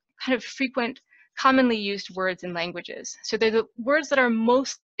most kind of frequent, commonly used words in languages. So they're the words that are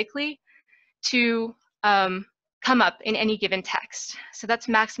most likely to come up in any given text. So that's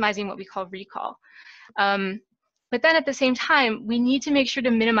maximizing what we call recall. But then at the same time, we need to make sure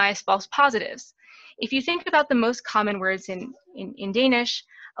to minimize false positives. If you think about the most common words in Danish,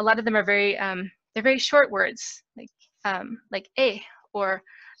 a lot of them are they're very short words, like e or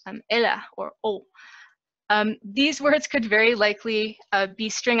ella or o. These words could very likely be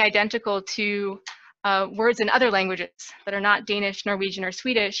string identical to words in other languages that are not Danish, Norwegian, or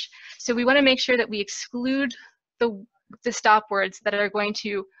Swedish. So we want to make sure that we exclude the stop words that are going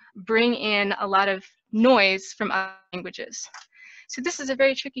to bring in a lot of noise from other languages. So this is a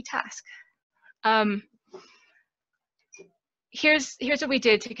very tricky task. Here's what we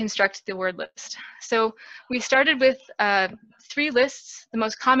did to construct the word list. So we started with 3 lists, the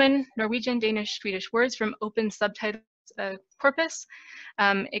most common Norwegian, Danish, Swedish words from open subtitles corpus.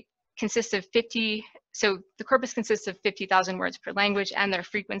 It consists of 50, so the corpus consists of 50,000 words per language and their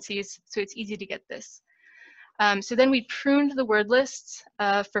frequencies, so it's easy to get this. So then we pruned the word lists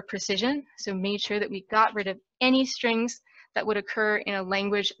for precision, so made sure that we got rid of any strings that would occur in a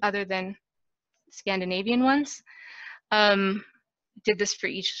language other than Scandinavian ones. did this for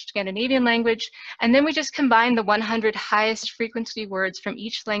each Scandinavian language, and then we just combined the 100 highest frequency words from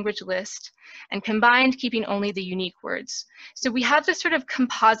each language list and combined keeping only the unique words. So we have this sort of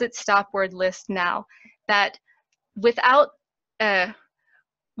composite stop word list now that without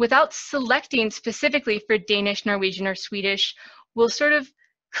selecting specifically for Danish, Norwegian, or Swedish, we'll sort of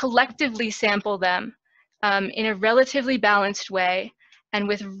collectively sample them in a relatively balanced way and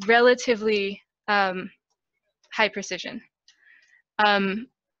with relatively high precision.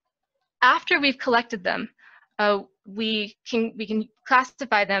 After we've collected them, we can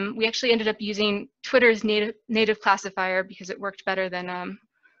classify them. We actually ended up using Twitter's native classifier because it worked better than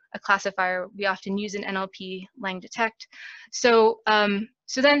a classifier we often use in NLP, lang detect. So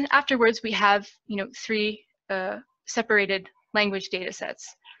so then afterwards we have 3 separated language data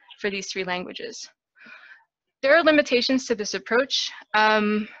sets for these 3 languages. There are limitations to this approach.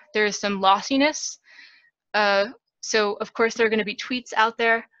 There is some lossiness. So of course there are going to be tweets out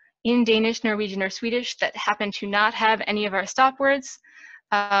there in Danish, Norwegian, or Swedish that happen to not have any of our stop words.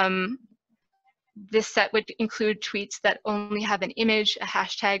 This set would include tweets that only have an image, a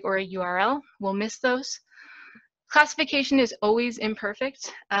hashtag, or a URL. We'll miss those. Classification is always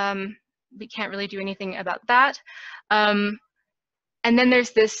imperfect. We can't really do anything about that. And then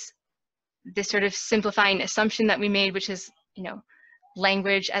there's this sort of simplifying assumption that we made, which is,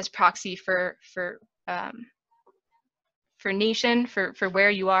 language as proxy for nation, for where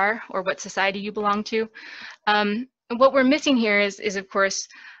you are or what society you belong to. And what we're missing here is of course,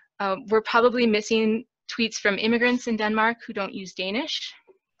 we're probably missing tweets from immigrants in Denmark who don't use Danish,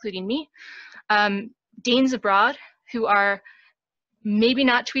 including me. Danes abroad who are maybe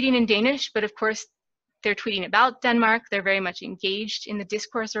not tweeting in Danish, but of course they're tweeting about Denmark. They're very much engaged in the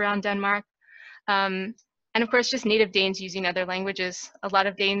discourse around Denmark. And of course, just native Danes using other languages. A lot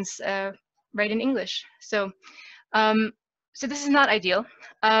of Danes write in English. So, so this is not ideal.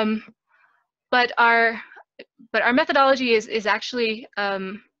 But our methodology is actually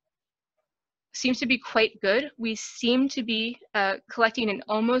seems to be quite good. We seem to be collecting an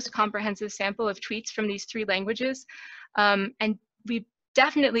almost comprehensive sample of tweets from these 3 languages, and we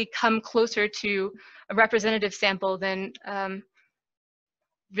definitely come closer to a representative sample than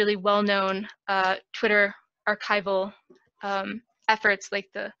really well-known Twitter archival efforts like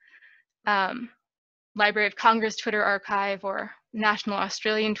the Library of Congress Twitter archive or National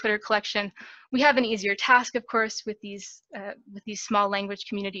Australian Twitter collection. We have an easier task, of course, with these small language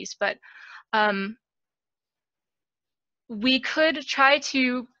communities, but we could try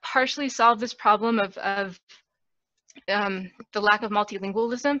to partially solve this problem of the lack of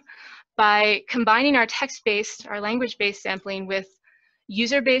multilingualism by combining our text-based, our language-based sampling with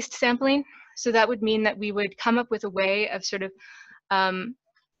user-based sampling. So that would mean that we would come up with a way of sort of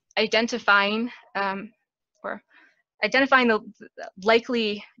identifying the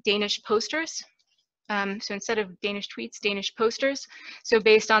likely Danish posters. So instead of Danish tweets, Danish posters. So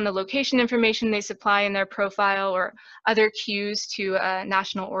based on the location information they supply in their profile or other cues to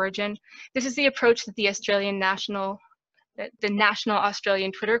national origin. This is the approach that the National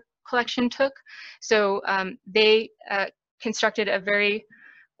Australian Twitter collection took. So they constructed a very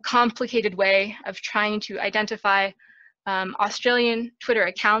complicated way of trying to identify Australian Twitter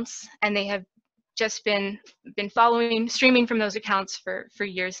accounts, and they have just been streaming from those accounts for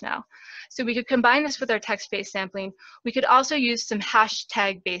years now. So we could combine this with our text-based sampling. We could also use some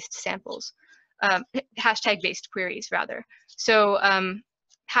hashtag-based samples, hashtag-based queries rather. So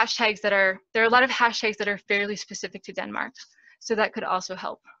hashtags there are a lot of hashtags that are fairly specific to Denmark. So that could also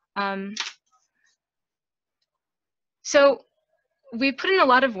help. So we put in a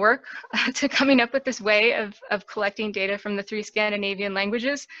lot of work to coming up with this way of collecting data from the 3 Scandinavian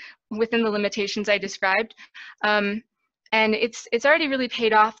languages within the limitations I described. And it's already really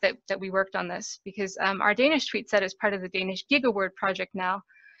paid off that we worked on this, because our Danish tweet set is part of the Danish GigaWord project now.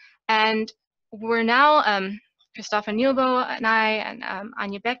 And we're now, Christopher Nielbo and I and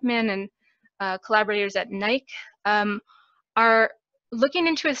Anja Beckman and collaborators at Nike are looking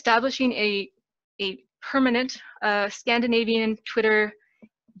into establishing a permanent Scandinavian Twitter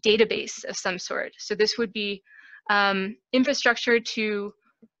database of some sort. So this would be infrastructure to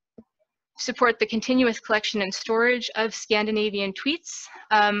support the continuous collection and storage of Scandinavian tweets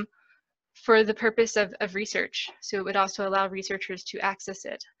for the purpose of research. So it would also allow researchers to access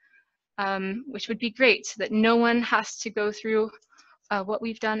it, which would be great so that no one has to go through what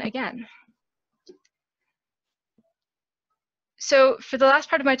we've done again. So for the last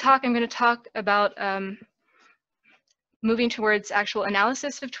part of my talk, I'm going to talk about moving towards actual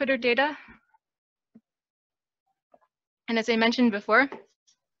analysis of Twitter data. And as I mentioned before,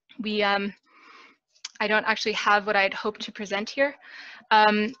 we I don't actually have what I'd hoped to present here.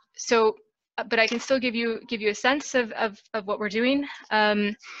 But I can still give you a sense of what we're doing,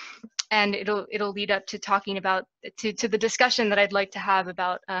 and it'll lead up to talking about to the discussion that I'd like to have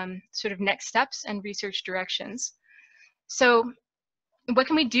about sort of next steps and research directions. So, what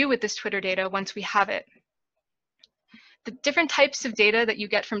can we do with this Twitter data once we have it? The different types of data that you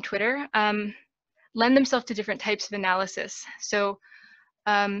get from Twitter lend themselves to different types of analysis. So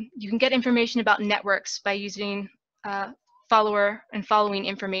you can get information about networks by using follower and following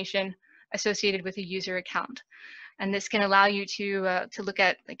information associated with a user account. And this can allow you to look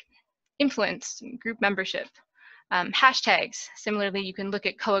at like influence, group membership, hashtags. Similarly, you can look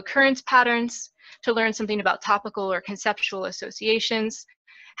at co-occurrence patterns to learn something about topical or conceptual associations.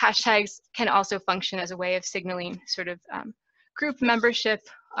 Hashtags can also function as a way of signaling sort of group membership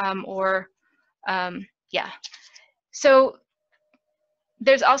yeah. So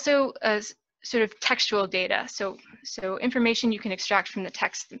there's also a sort of textual data. So information you can extract from the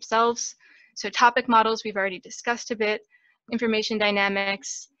text themselves. So topic models we've already discussed a bit, information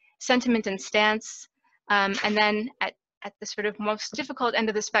dynamics, sentiment and stance, and then at the sort of most difficult end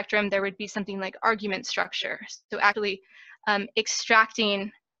of the spectrum, there would be something like argument structure. So actually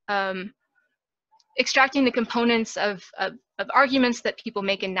extracting the components of arguments that people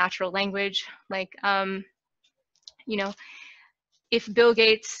make in natural language, like you know, if Bill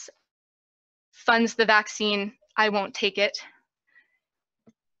Gates funds the vaccine, I won't take it.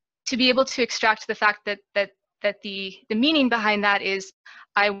 To be able to extract the fact that the meaning behind that is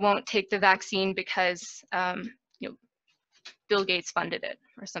I won't take the vaccine because you know, Bill Gates funded it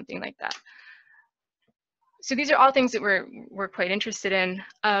or something like that. So these are all things that we're quite interested in.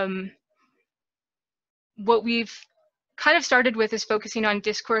 What we've kind of started with is focusing on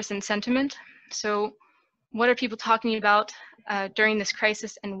discourse and sentiment. So what are people talking about during this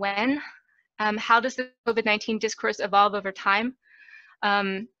crisis and when? How does the COVID-19 discourse evolve over time?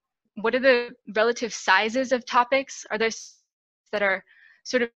 What are the relative sizes of topics? Are there that are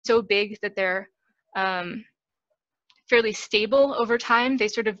sort of so big that they're fairly stable over time? They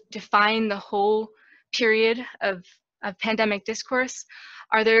sort of define the whole period of pandemic discourse.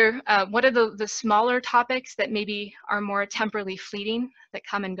 Are there, what are the smaller topics that maybe are more temporally fleeting, that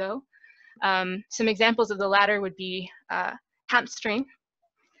come and go? Some examples of the latter would be hamstring.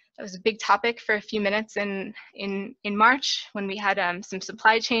 That was a big topic for a few minutes in March when we had some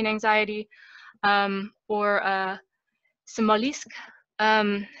supply chain anxiety, or Somalisk.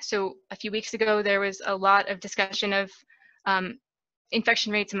 So a few weeks ago, there was a lot of discussion of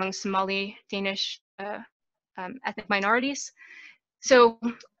infection rates among Somali, Danish ethnic minorities. So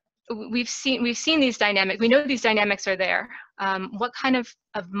we've seen these dynamics. We know these dynamics are there. What kind of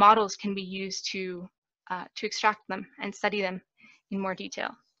models can we use to extract them and study them in more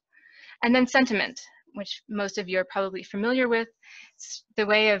detail? And then sentiment, which most of you are probably familiar with. It's the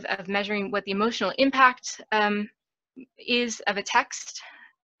way of measuring what the emotional impact is of a text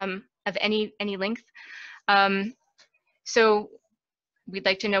of any length. So we'd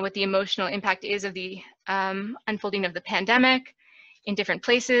like to know what the emotional impact is of the unfolding of the pandemic in different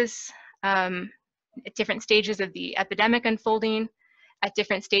places, at different stages of the epidemic unfolding, at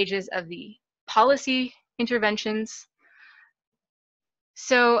different stages of the policy interventions.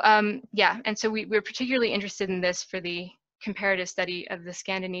 So yeah, and so we're particularly interested in this for the comparative study of the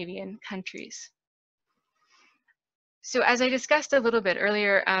Scandinavian countries. So as I discussed a little bit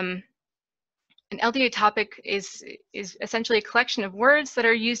earlier, an LDA topic is essentially a collection of words that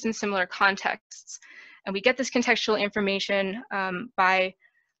are used in similar contexts. And we get this contextual information by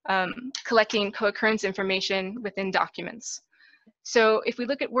collecting co-occurrence information within documents. So if we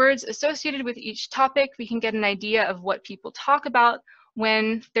look at words associated with each topic, we can get an idea of what people talk about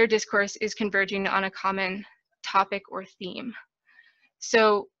when their discourse is converging on a common topic or theme.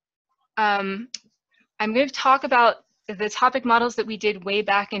 So I'm going to talk about the topic models that we did way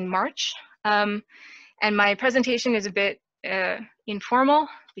back in March. And my presentation is a bit informal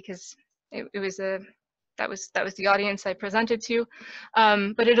because that was the audience I presented to,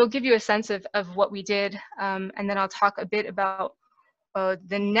 but it'll give you a sense of what we did, and then I'll talk a bit about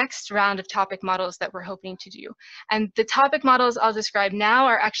the next round of topic models that we're hoping to do. And the topic models I'll describe now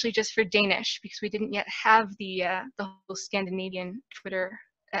are actually just for Danish because we didn't yet have the whole Scandinavian Twitter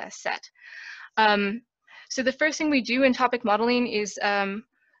set. So the first thing we do in topic modeling is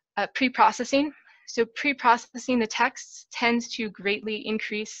pre-processing. So pre-processing the texts tends to greatly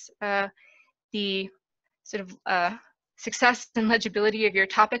increase the sort of success and legibility of your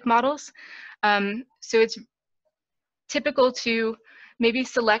topic models. So it's typical to maybe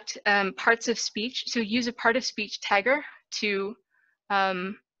select parts of speech. So use a part of speech tagger to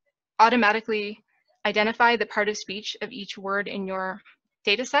automatically identify the part of speech of each word in your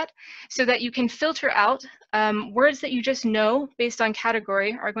data set so that you can filter out words that you just know based on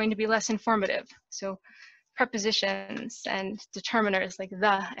category are going to be less informative. So prepositions and determiners like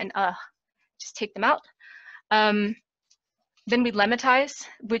the and just take them out. Then we lematize,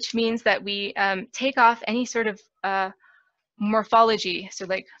 which means that we take off any sort of morphology. So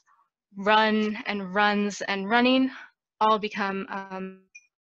like run and runs and running all become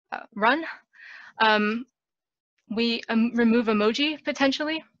run. We remove emoji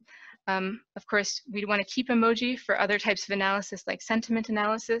potentially. Of course, we want to keep emoji for other types of analysis like sentiment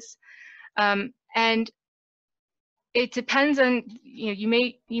analysis. And it depends on, you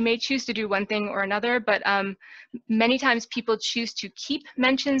may choose to do one thing or another, but many times people choose to keep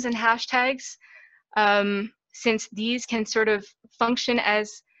mentions and hashtags since these can sort of function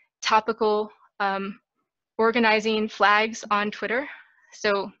as topical organizing flags on Twitter.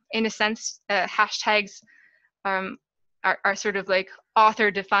 So in a sense, hashtags are sort of like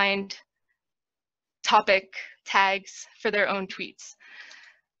author-defined topic tags for their own tweets.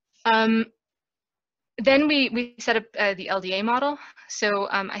 Then we set up the LDA model. So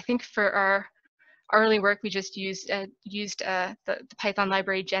I think for our early work, we just used the Python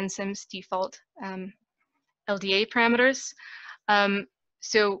library gensim's default LDA parameters.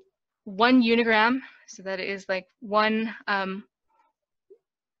 So one unigram, so that is like one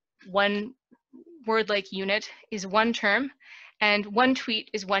word like unit is one term, and one tweet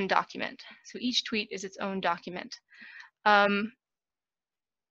is one document. So each tweet is its own document.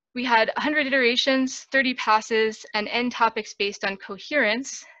 We had 100 iterations, 30 passes, and n topics based on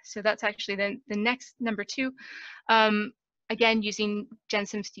coherence. So that's actually the next number 2. Again, using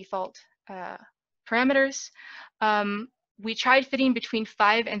gensim's default parameters. We tried fitting between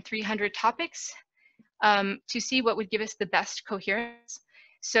 5 and 300 topics to see what would give us the best coherence.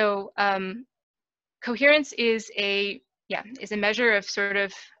 So coherence is a measure of sort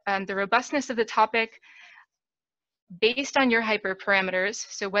of the robustness of the topic based on your hyperparameters.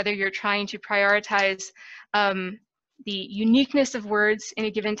 So whether you're trying to prioritize the uniqueness of words in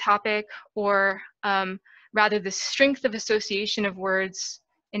a given topic, or rather the strength of association of words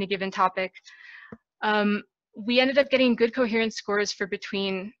in a given topic, we ended up getting good coherence scores for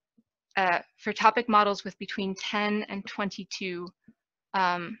for topic models with between 10 and 22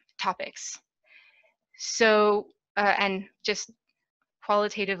 topics. So, and just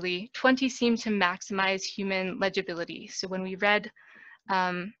qualitatively, 20 seemed to maximize human legibility. So when we read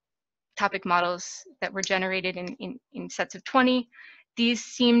topic models that were generated in sets of 20, these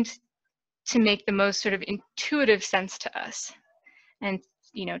seemed to make the most sort of intuitive sense to us. And,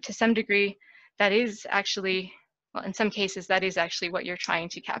 to some degree, that is actually, well, in some cases, that is actually what you're trying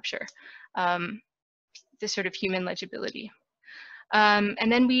to capture, this sort of human legibility.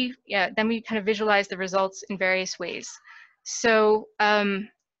 And then we kind of visualize the results in various ways. So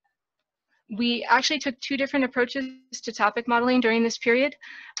we actually took 2 different approaches to topic modeling during this period,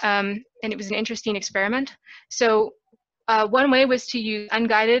 and it was an interesting experiment. So one way was to use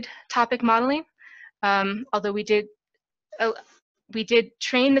unguided topic modeling, although we did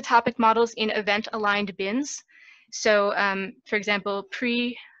train the topic models in event-aligned bins. So for example,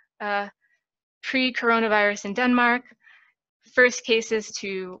 pre-coronavirus in Denmark, first cases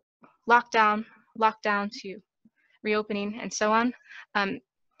to lockdown to reopening, and so on. And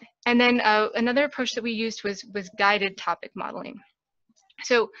then another approach that we used was guided topic modeling.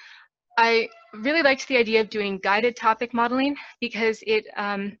 So I really liked the idea of doing guided topic modeling because it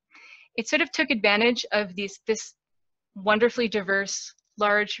sort of took advantage of this wonderfully diverse,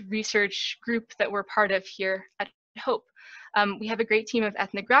 large research group that we're part of here at HOPE. We have a great team of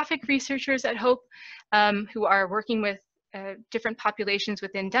ethnographic researchers at HOPE who are working with different populations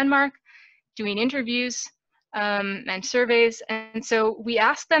within Denmark, doing interviews and surveys. And so we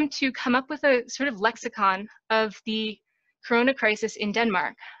asked them to come up with a sort of lexicon of the corona crisis in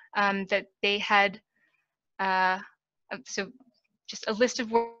Denmark that they had, so just a list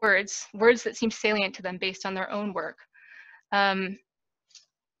of words that seemed salient to them based on their own work.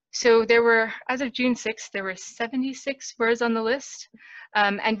 So there were, as of June 6th, there were 76 words on the list,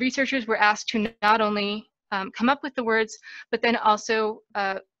 and researchers were asked to not only come up with the words, but then also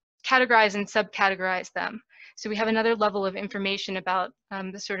categorize and subcategorize them. So we have another level of information about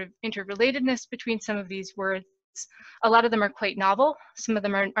the sort of interrelatedness between some of these words. A lot of them are quite novel. Some of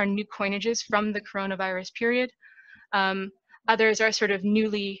them are new coinages from the coronavirus period. Others are sort of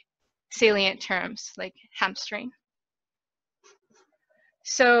newly salient terms like hamstring.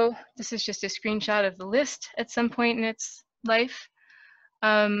 So this is just a screenshot of the list at some point in its life.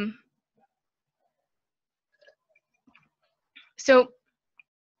 So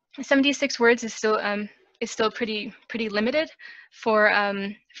 76 words is still pretty limited for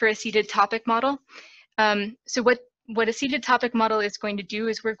a seeded topic model. So what a seeded topic model is going to do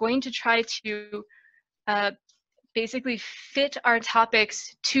is we're going to try to basically fit our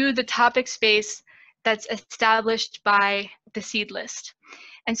topics to the topic space that's established by the seed list.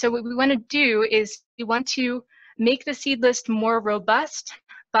 And so what we want to do is we want to make the seed list more robust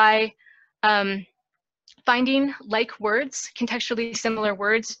by finding like words, contextually similar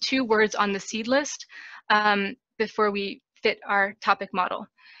words, to words on the seed list before we fit our topic model.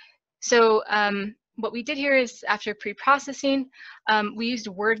 So what we did here is, after pre-processing, we used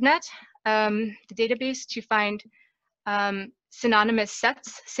WordNet, the database, to find synonymous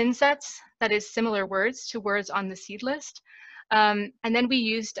sets, synsets, that is similar words to words on the seed list. And then we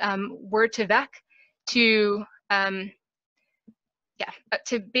used Word2Vec to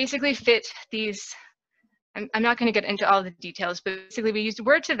to basically fit these. I'm not going to get into all the details, but basically we used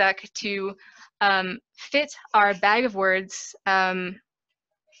Word2Vec to fit our bag of words, our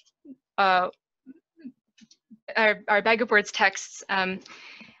bag of words texts on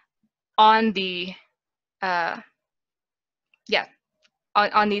the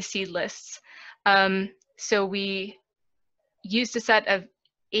on these seed lists. So we used a set of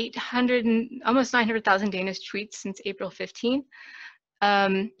 800 and almost 900,000 Danish tweets since April 15.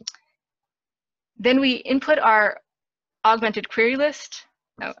 Then we input our augmented query list.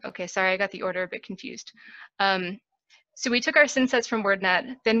 Oh, okay, sorry, I got the order a bit confused. So we took our synsets from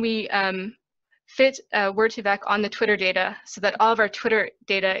WordNet, then we fit Word2Vec on the Twitter data so that all of our Twitter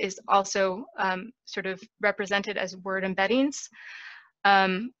data is also sort of represented as word embeddings,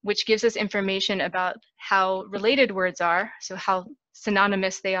 which gives us information about how related words are, so how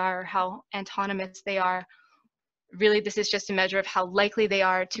synonymous they are, how antonymous they are. Really, this is just a measure of how likely they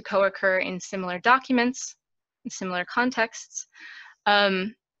are to co-occur in similar documents, in similar contexts.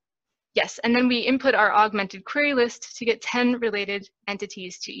 Yes, and then we input our augmented query list to get 10 related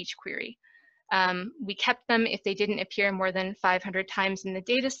entities to each query. We kept them if they didn't appear more than 500 times in the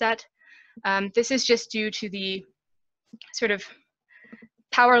data set. This is just due to the sort of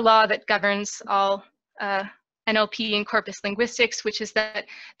power law that governs all NLP and corpus linguistics, which is that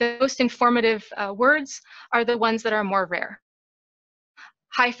the most informative words are the ones that are more rare.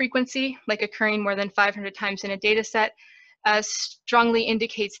 High frequency, like occurring more than 500 times in a data set, strongly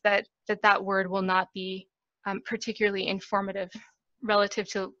indicates that that word will not be particularly informative relative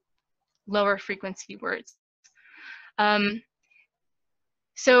to lower frequency words.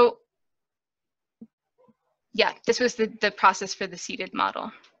 So yeah, this was the process for the seeded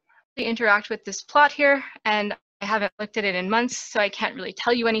model. We interact with this plot here, and I haven't looked at it in months, so I can't really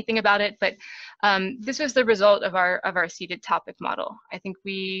tell you anything about it, but this was the result of our seeded topic model. I think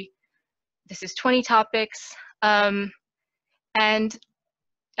this is 20 topics, and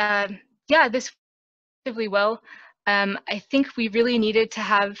yeah, this relatively well. I think we really needed to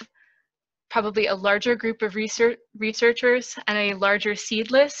have probably a larger group of researchers and a larger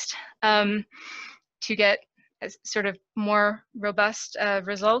seed list to get sort of more robust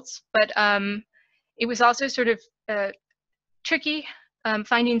results, but it was also sort of tricky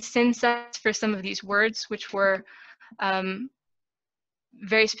finding synsets for some of these words, which were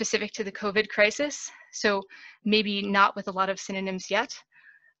very specific to the COVID crisis, so maybe not with a lot of synonyms yet.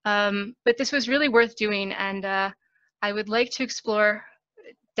 But this was really worth doing, and I would like to explore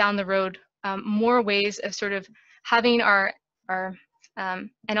down the road more ways of sort of having our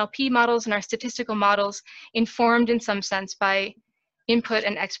NLP models and our statistical models informed in some sense by input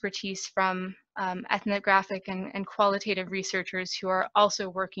and expertise from ethnographic and qualitative researchers who are also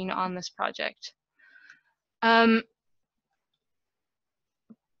working on this project.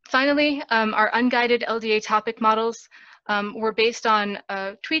 Finally, our unguided LDA topic models were based on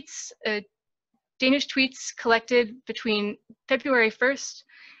tweets, Danish tweets collected between February 1st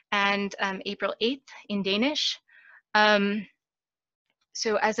and April 8th in Danish.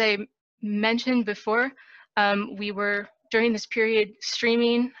 So as I mentioned before, we were during this period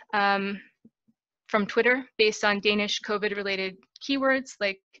streaming from Twitter based on Danish COVID-related keywords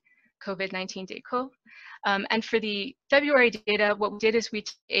like COVID-19 DK. And for the February data, what we did is we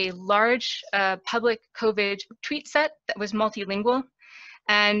took a large public COVID tweet set that was multilingual,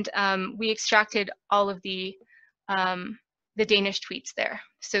 and we extracted all of the Danish tweets there.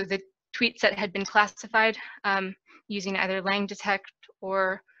 So the tweet set had been classified using either LangDetect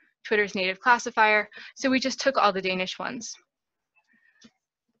or Twitter's native classifier. So we just took all the Danish ones.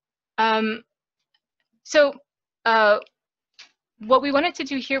 What we wanted to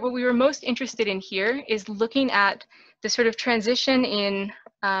do here, what we were most interested in here, is looking at the sort of transition in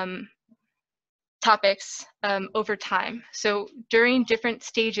topics over time. So during different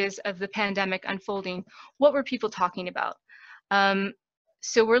stages of the pandemic unfolding, what were people talking about?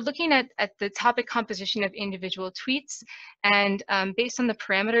 So we're looking at the topic composition of individual tweets, and based on the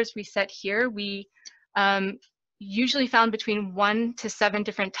parameters we set here, we usually found between 1 to 7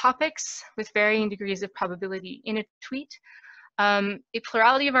 different topics with varying degrees of probability in a tweet. A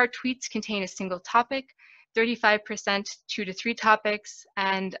plurality of our tweets contain a single topic, 35% 2 to 3 topics,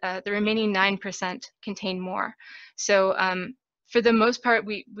 and the remaining 9% contain more. So for the most part,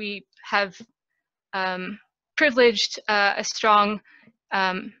 we have privileged a strong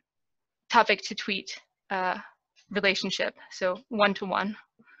topic to tweet relationship, so 1-to-1.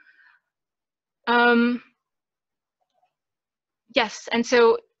 Yes, and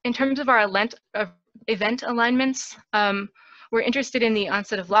so in terms of our event alignments, we're interested in the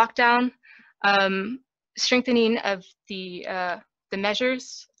onset of lockdown, strengthening of the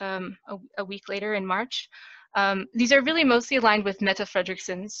measures a week later in March. These are really mostly aligned with Mette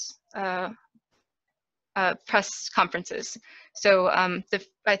Fredriksen's press conferences. So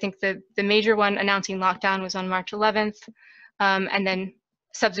I think the major one announcing lockdown was on March 11th, and then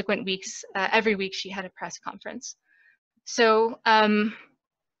subsequent weeks, every week she had a press conference. So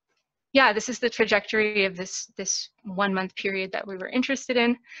yeah, this is the trajectory of this 1 month period that we were interested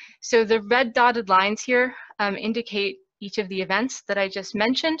in. So the red dotted lines here indicate each of the events that I just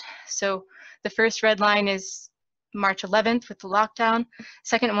mentioned. So the first red line is March 11th with the lockdown.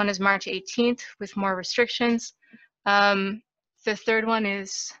 Second one is March 18th with more restrictions. The third one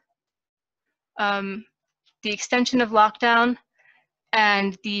is the extension of lockdown.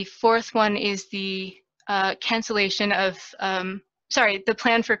 And the fourth one is the cancellation of, the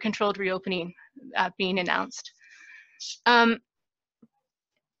plan for controlled reopening being announced.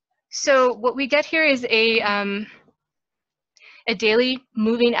 So what we get here is a daily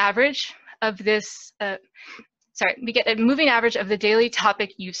moving average of this, we get a moving average of the daily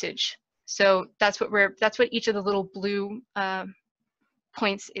topic usage. So that's what each of the little blue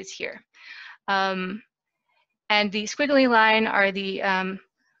points is here. And the squiggly line are the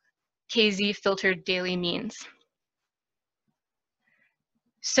KZ filtered daily means.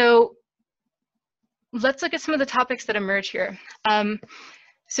 So let's look at some of the topics that emerge here.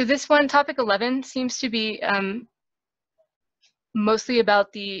 So this one, topic 11, seems to be mostly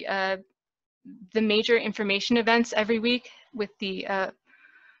about the major information events every week with the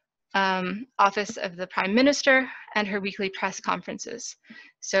Office of the Prime Minister and her weekly press conferences.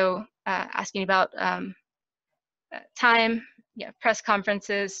 So asking about time, press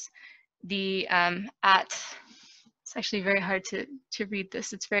conferences, the it's actually very hard to read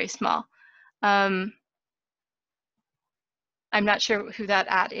this, it's very small. I'm not sure who that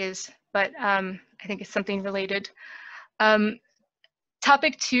at is, but I think it's something related.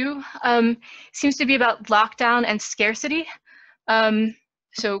 Topic 2 seems to be about lockdown and scarcity.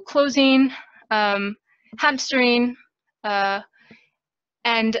 So closing, hamstring,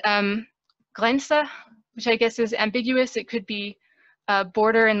 and Grenze, which I guess is ambiguous. It could be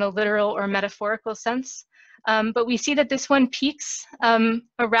border in the literal or metaphorical sense. But we see that this one peaks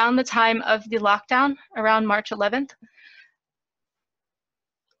around the time of the lockdown, around March 11th.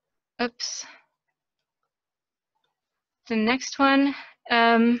 Oops. The next one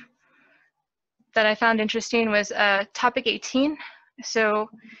that I found interesting was topic 18. So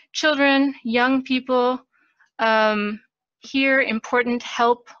children, young people, here, important,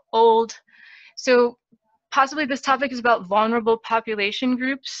 help, old. So possibly this topic is about vulnerable population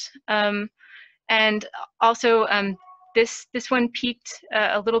groups. And also this one peaked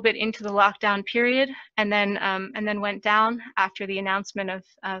a little bit into the lockdown period, and then went down after the announcement of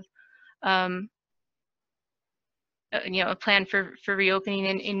a plan for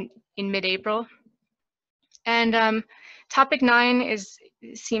reopening in mid-April. And topic 9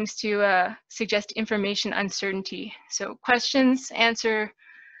 seems to suggest information uncertainty. So questions, answer,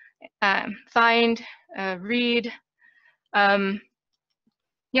 find, read.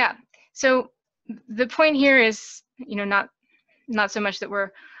 Yeah. So the point here is, not so much that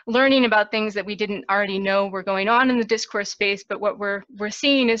we're learning about things that we didn't already know were going on in the discourse space, but what we're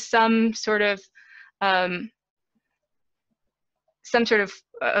seeing is some sort of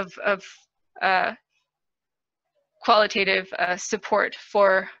qualitative support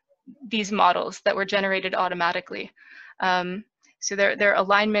for these models that were generated automatically. So their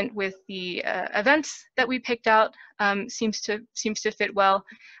alignment with the events that we picked out seems to fit well,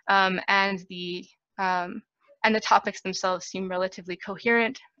 and the topics themselves seem relatively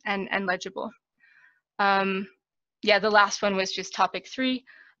coherent and legible. Yeah, the last one was just topic 3,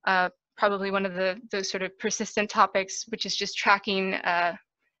 probably one of those sort of persistent topics, which is just tracking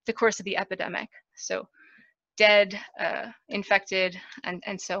the course of the epidemic. So dead, infected,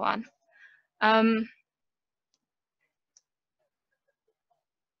 and so on.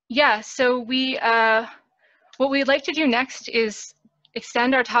 Yeah, so what we'd like to do next is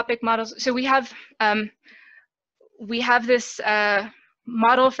extend our topic models. So we have this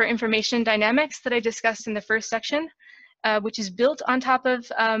model for information dynamics that I discussed in the first section, which is built on top of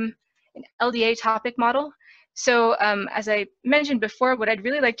an LDA topic model. So as I mentioned before, what I'd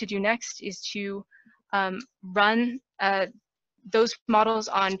really like to do next is to run those models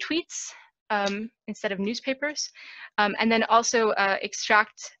on tweets instead of newspapers, and then also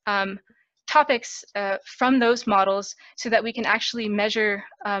extract topics from those models so that we can actually measure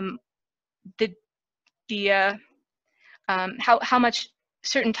how much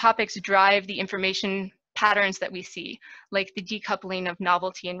certain topics drive the information patterns that we see, like the decoupling of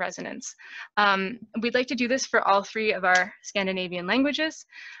novelty and resonance. We'd like to do this for all 3 of our Scandinavian languages,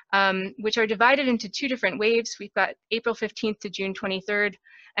 which are divided into 2 different waves. We've got April 15th to June 23rd,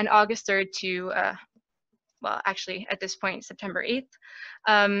 and August 3rd to, well, actually at this point, September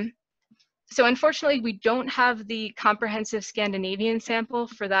 8th. So unfortunately, we don't have the comprehensive Scandinavian sample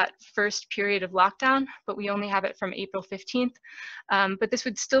for that first period of lockdown, but we only have it from April 15th. But this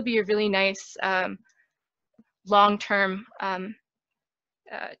would still be a really nice long-term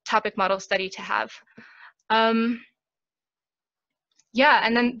topic model study to have. Yeah,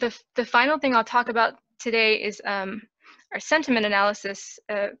 and then the final thing I'll talk about today is our sentiment analysis,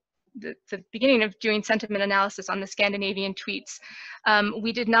 the beginning of doing sentiment analysis on the Scandinavian tweets.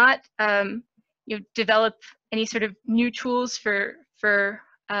 We did not develop any sort of new tools for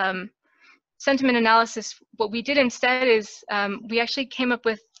sentiment analysis. What we did instead is we actually came up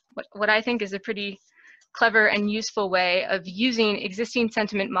with what I think is a pretty clever and useful way of using existing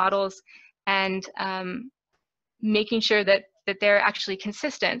sentiment models and making sure that they're actually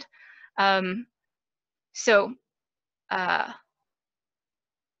consistent.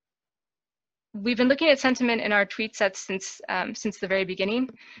 We've been looking at sentiment in our tweet sets since the very beginning.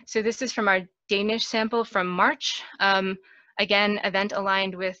 So this is from our Danish sample from March. Again, event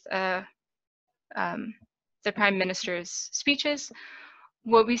aligned with the Prime Minister's speeches.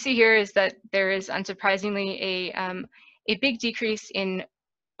 What we see here is that there is unsurprisingly a big decrease in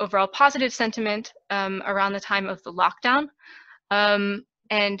overall positive sentiment around the time of the lockdown.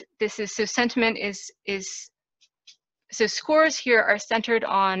 And this is, so sentiment is so scores here are centered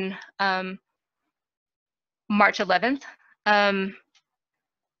on March 11th.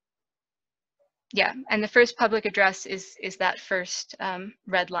 Yeah, and the first public address is that first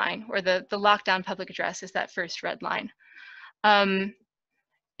red line, or the lockdown public address is that first red line.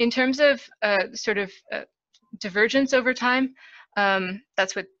 In terms of sort of divergence over time,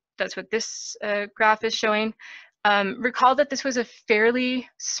 that's what this graph is showing. Recall that this was a fairly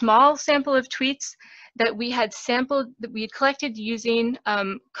small sample of tweets that we had sampled, that we had collected using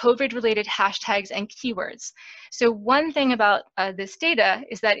COVID-related hashtags and keywords. So one thing about this data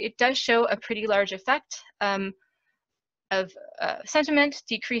is that it does show a pretty large effect of sentiment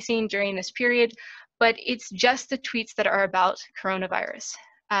decreasing during this period, but it's just the tweets that are about coronavirus.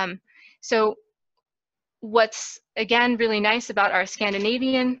 So what's, again, really nice about our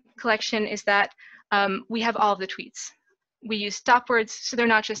Scandinavian collection is that we have all of the tweets. We use stop words, so they're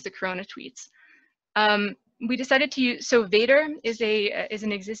not just the corona tweets. We decided to use, so Vader is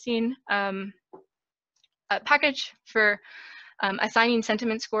an existing package for assigning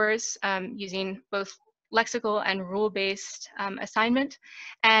sentiment scores using both lexical and rule-based assignment,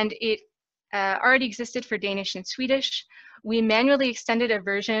 and it already existed for Danish and Swedish. We manually extended a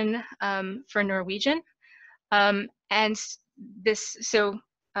version for Norwegian, and this, so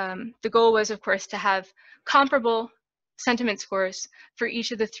the goal was, of course, to have comparable sentiment scores for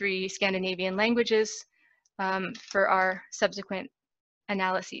each of the 3 Scandinavian languages for our subsequent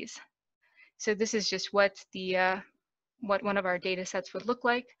analyses. So this is just what one of our data sets would look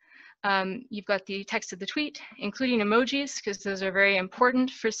like. You've got the text of the tweet, including emojis, because those are very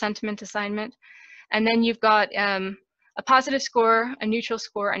important for sentiment assignment. And then you've got a positive score, a neutral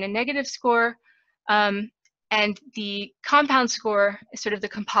score, and a negative score. And the compound score is sort of the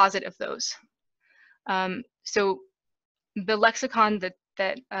composite of those. So the lexicon that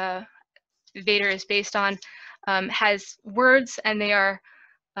Vader is based on has words, and they are,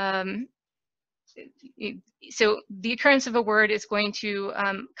 so the occurrence of a word is going to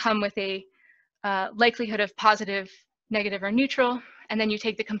come with a likelihood of positive, negative, or neutral, and then you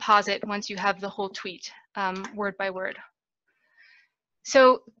take the composite once you have the whole tweet, word by word.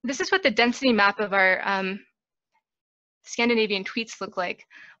 So this is what the density map of our Scandinavian tweets look like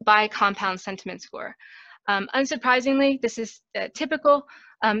by compound sentiment score. Unsurprisingly, this is typical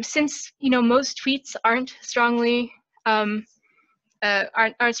since most tweets aren't strongly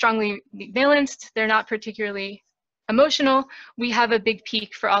valenced. They're not particularly emotional. We have a big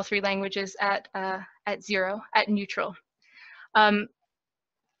peak for all 3 languages at 0, at neutral.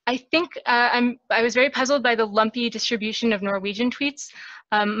 I think I was very puzzled by the lumpy distribution of Norwegian tweets.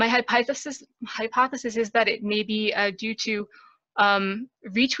 My hypothesis is that it may be due to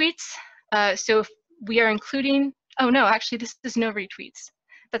retweets. So if we are including, oh no, actually this is no retweets.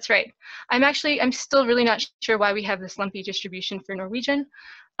 That's right. I'm still really not sure why we have this lumpy distribution for Norwegian.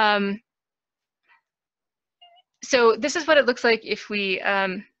 So this is what it looks like if we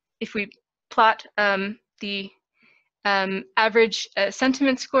plot the average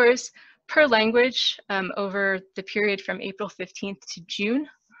sentiment scores per language over the period from April 15th to June.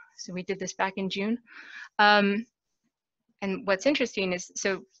 So we did this back in June. And what's interesting is,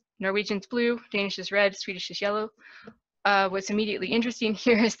 so Norwegian's blue, Danish is red, Swedish is yellow. What's immediately interesting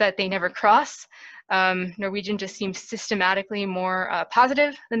here is that they never cross. Norwegian just seems systematically more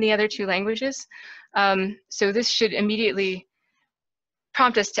positive than the other 2 languages. So this should immediately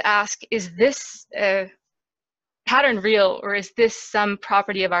prompt us to ask, is this pattern real, or is this some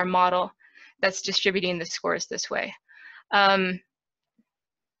property of our model that's distributing the scores this way?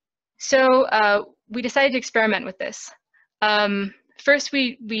 So we decided to experiment with this. First,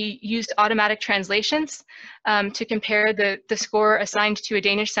 we used automatic translations to compare the score assigned to a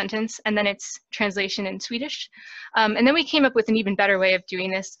Danish sentence and then its translation in Swedish. And then we came up with an even better way of doing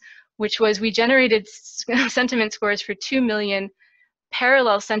this, which was we generated sentiment scores for 2 million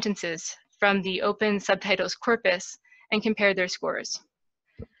parallel sentences from the open subtitles corpus and compared their scores.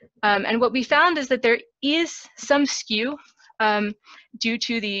 And what we found is that there is some skew due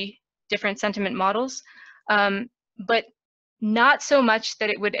to the different sentiment models, but not so much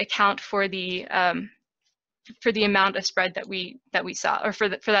that it would account for the amount of spread that we saw, or for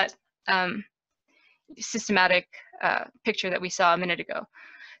that systematic picture that we saw a minute ago.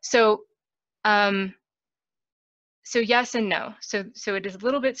 So so yes and no. So it is a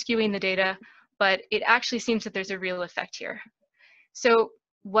little bit skewing the data, but it actually seems that there's a real effect here. So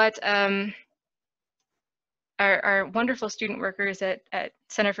what our wonderful student workers at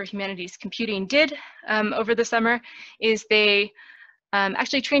Center for Humanities Computing did over the summer is they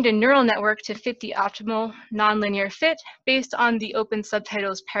actually trained a neural network to fit the optimal nonlinear fit based on the open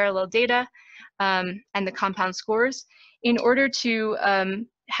subtitles parallel data and the compound scores in order to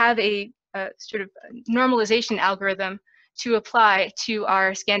have a sort of normalization algorithm to apply to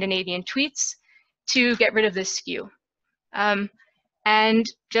our Scandinavian tweets to get rid of this skew. And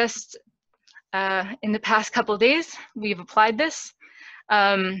just in the past couple of days, we've applied this.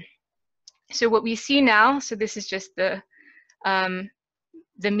 So what we see now, so this is just the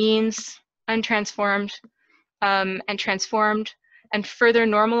means untransformed and transformed and further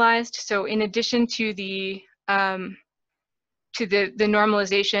normalized. So in addition to the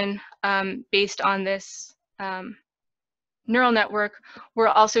normalization based on this neural network, we're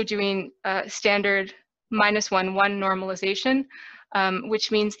also doing standard -1,1 normalization,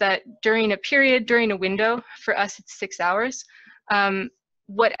 which means that during a period, during a window, for us it's 6 hours,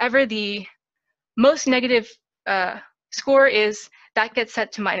 whatever the most negative score is, that gets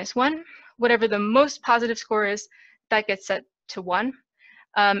set to -1. Whatever the most positive score is, that gets set to 1.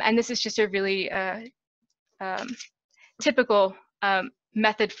 And this is just a really typical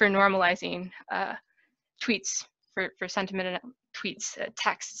method for normalizing tweets, for sentiment tweets,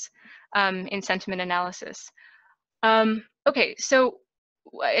 texts in sentiment analysis. Okay, so,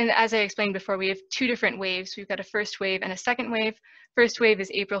 and as I explained before, we have 2 different waves. We've got a first wave and a second wave. First wave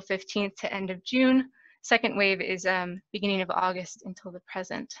is April 15th to end of June. Second wave is beginning of August until the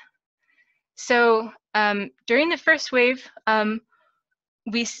present. So during the first wave,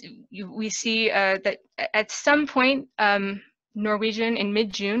 we see that at some point, Norwegian in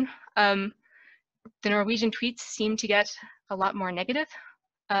mid-June, the Norwegian tweets seem to get a lot more negative.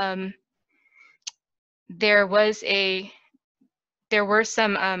 There were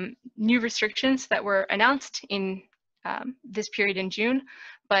some new restrictions that were announced in this period in June,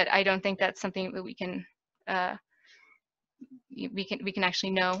 but I don't think that's something that we can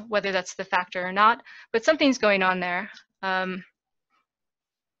actually know whether that's the factor or not. But something's going on there.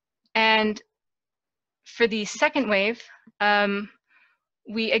 And for the second wave,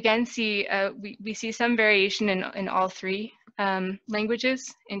 we again see we see some variation in all 3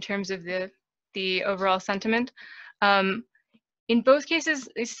 languages in terms of the overall sentiment. In both cases,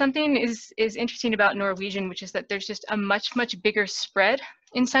 something is interesting about Norwegian, which is that there's just a much bigger spread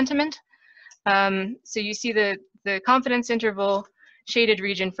in sentiment. So you see the confidence interval shaded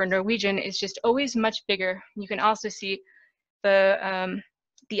region for Norwegian is just always much bigger. You can also see the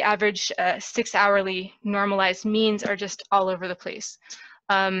average 6-hourly normalized means are just all over the place.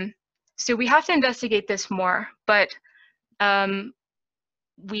 So we have to investigate this more, but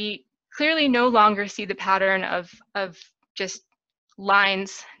we clearly no longer see the pattern of just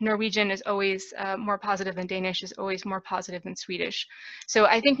lines. Norwegian is always more positive than Danish, is always more positive than Swedish. So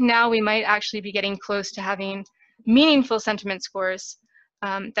I think now we might actually be getting close to having meaningful sentiment scores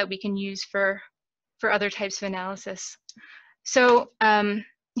that we can use for other types of analysis. So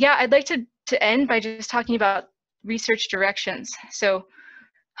yeah, I'd like to end by just talking about research directions. So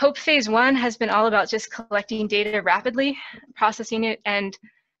HOPE phase 1 has been all about just collecting data rapidly, processing it, and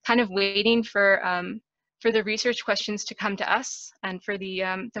kind of waiting for the research questions to come to us and for the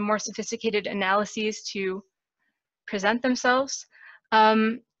more sophisticated analyses to present themselves.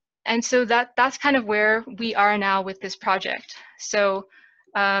 And so that's kind of where we are now with this project. So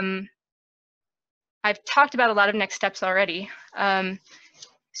I've talked about a lot of next steps already.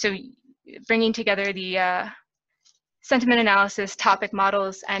 So bringing together the sentiment analysis, topic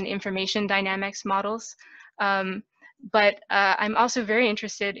models, and information dynamics models. But I'm also very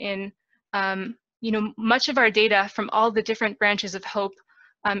interested in, you know, much of our data from all the different branches of HOPE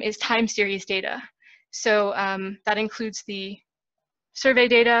is time series data. So that includes the survey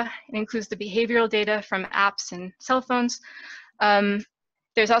data, it includes the behavioral data from apps and cell phones.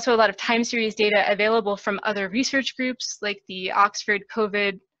 There's also a lot of time series data available from other research groups like the Oxford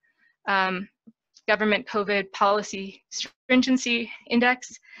COVID, Government COVID Policy Stringency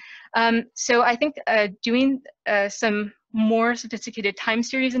Index. So I think doing some more sophisticated time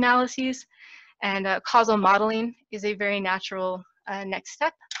series analyses and causal modeling is a very natural next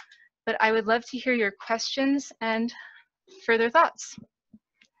step. But I would love to hear your questions and further thoughts.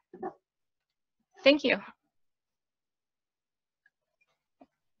 Thank you.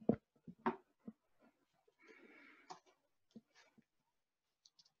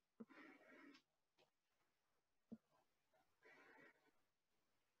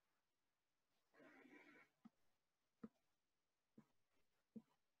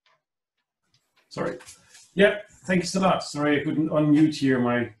 Sorry. Yeah, thanks a lot. Sorry, I couldn't unmute here.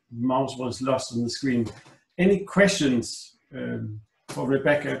 My mouse was lost on the screen. Any questions for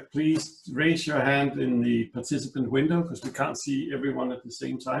Rebekah? Please raise your hand in the participant window because we can't see everyone at the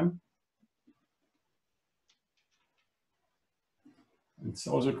same time. It's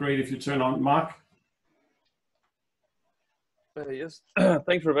also great if you turn on Mark. Yes,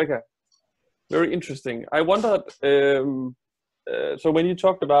 thanks, Rebekah. Very interesting. I wondered, so when you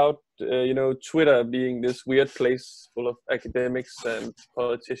talked about, you know, Twitter being this weird place full of academics and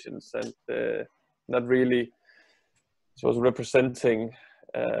politicians and not really sort of representing,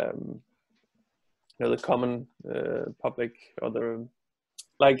 you know, the common public or the,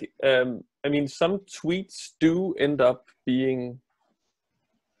 like, I mean, some tweets do end up being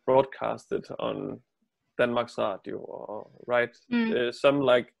broadcasted on Danmarks Radio, or, right? Some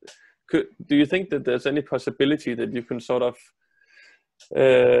like, do you think that there's any possibility that you can sort of,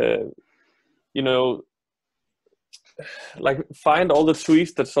 you know, like find all the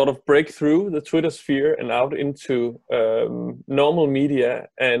tweets that sort of break through the Twitter sphere and out into normal media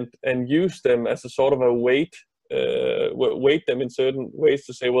and use them as a sort of a weight them in certain ways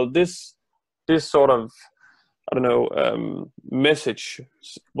to say, well, this sort of, I don't know, message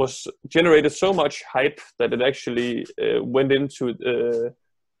was generated so much hype that it actually went into the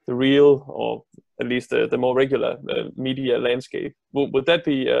real, or at least the more regular media landscape. Would that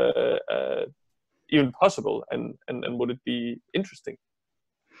be even possible, and would it be interesting?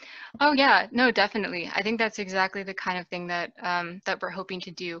 Oh yeah, no, definitely. I think that's exactly the kind of thing that that we're hoping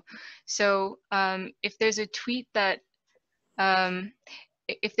to do. So if there's a tweet that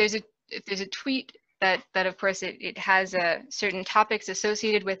if there's a tweet that of course it has certain topics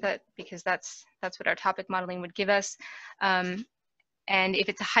associated with it, because that's what our topic modeling would give us. And if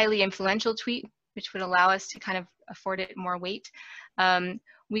it's a highly influential tweet, which would allow us to kind of afford it more weight,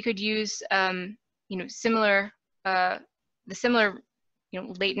 we could use you know, the similar you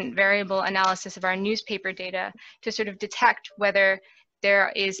know, latent variable analysis of our newspaper data to sort of detect whether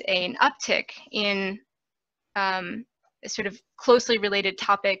there is an uptick in a sort of closely related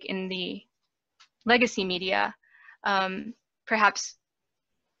topic in the legacy media, perhaps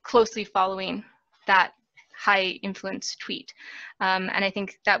closely following that high influence tweet. And I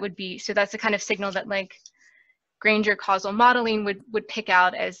think that would be, so that's the kind of signal that like Granger causal modeling would pick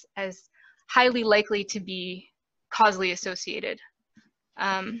out as highly likely to be causally associated.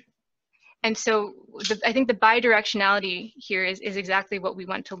 And so I think the bidirectionality here is exactly what we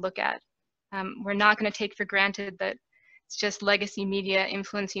want to look at. We're not going to take for granted that just legacy media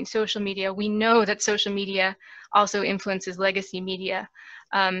influencing social media. We know that social media also influences legacy media.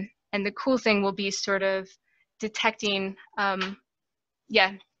 And the cool thing will be sort of detecting,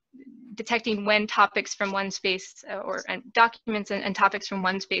 detecting when topics from one space and documents and topics from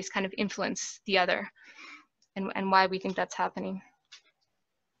one space kind of influence the other, and why we think that's happening.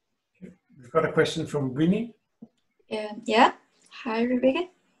 We've got a question from Winnie. Yeah. Hi, Rebekah.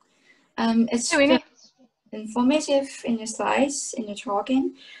 It's very informative in your slides, in your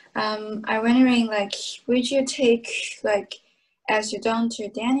talking. I'm wondering, like, would you take, like, as you've done to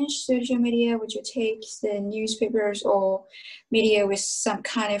Danish social media, would you take the newspapers or media with some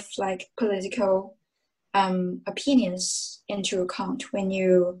kind of like political opinions into account when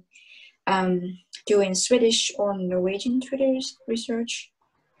you doing Swedish or Norwegian Twitter research?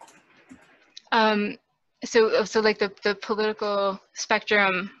 So like the political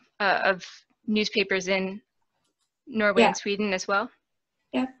spectrum of newspapers in Norway and Sweden as well?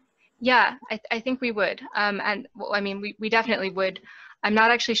 Yeah. Yeah, I think we would. And well, I mean, we definitely would. I'm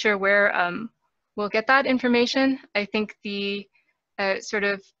not actually sure where we'll get that information. I think the sort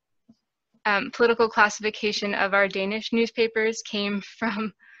of political classification of our Danish newspapers came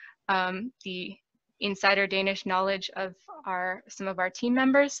from the insider Danish knowledge of some of our team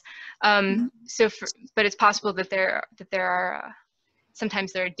members. But it's possible that there are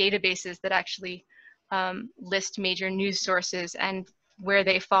sometimes there are databases that actually list major news sources and where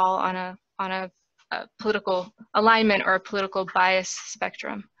they fall on a political alignment or a political bias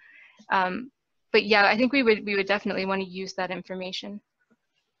spectrum. But yeah, I think we would definitely want to use that information.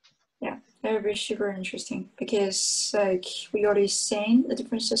 Yeah, that would be super interesting because like we already seen the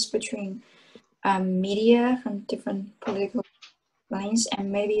differences between media from different political lines,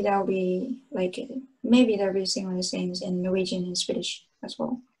 and maybe that'll be like similar things in Norwegian and Swedish as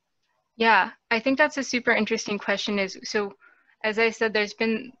well. Yeah, I think that's a super interesting question. As I said, there's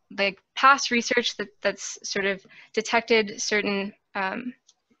been like past research that's sort of detected certain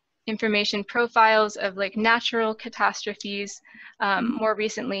information profiles of like natural catastrophes, more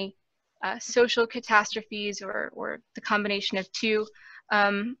recently social catastrophes or the combination of two.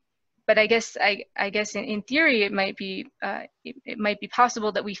 But I guess in theory it might be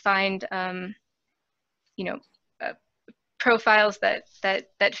possible that we find profiles that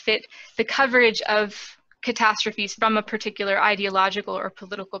fit the coverage of catastrophes from a particular ideological or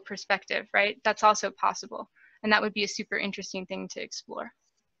political perspective, right? That's also possible, and that would be a super interesting thing to explore.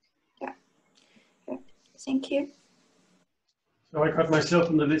 Yeah. Thank you. So I got myself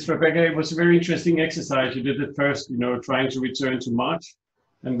on the list, Rebekah. It was a very interesting exercise. You did it first, trying to return to March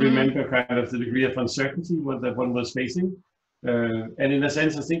and remember kind of the degree of uncertainty that one was facing. And in a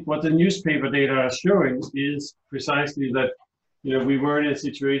sense, I think what the newspaper data are showing is precisely that, we were in a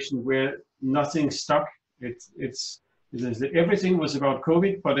situation where nothing stuck. Everything was about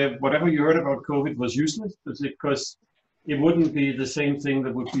COVID, but whatever you heard about COVID was useless because it wouldn't be the same thing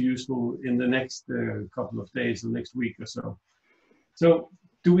that would be useful in the next couple of days or next week or so. So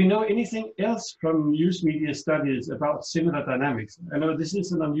do we know anything else from news media studies about similar dynamics? I know this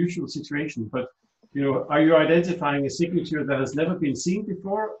is an unusual situation, but are you identifying a signature that has never been seen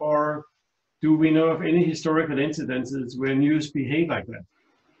before, or do we know of any historical incidences where news behave like that?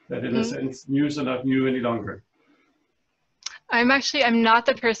 That in a sense, news are not new any longer. I'm not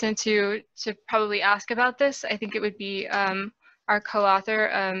the person to probably ask about this. I think it would be our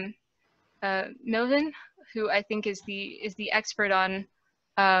co-author, Milvin, who I think is the expert on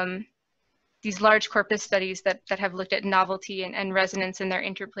these large corpus studies that have looked at novelty and resonance and their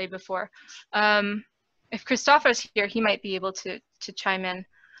interplay before. If Christopher's here, he might be able to chime in.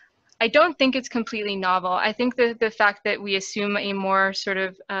 I don't think it's completely novel. I think the fact that we assume a more sort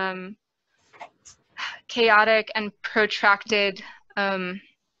of chaotic and protracted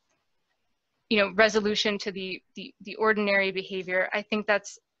resolution to the ordinary behavior, I think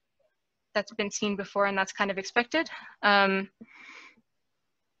that's been seen before, and that's kind of expected.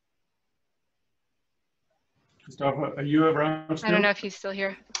 Christopher, are you around still? I don't know if he's still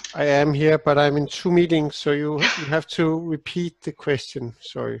here. I am here, but I'm in 2 meetings, so you have to repeat the question.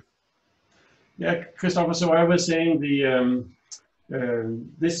 Sorry. Yeah, Christopher, so I was saying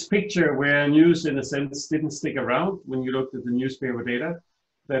this picture where news in a sense didn't stick around when you looked at the newspaper data,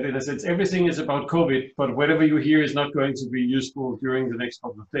 that in a sense everything is about COVID, but whatever you hear is not going to be useful during the next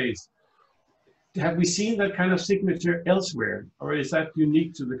couple of days. Have we seen that kind of signature elsewhere, or is that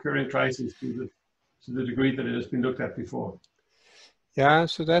unique to the current crisis to the degree that it has been looked at before? Yeah,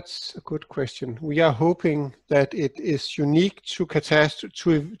 so that's a good question. We are hoping that it is unique to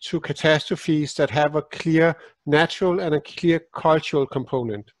catastrophes that have a clear natural and a clear cultural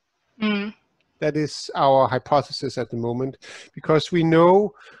component. That is our hypothesis at the moment, because we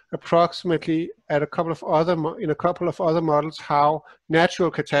know approximately at a couple of other models how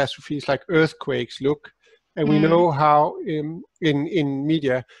natural catastrophes like earthquakes look, and we know how in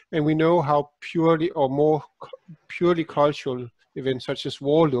media, and we know how purely or more purely cultural events such as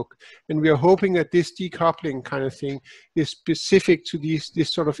war look, and we are hoping that this decoupling kind of thing is specific to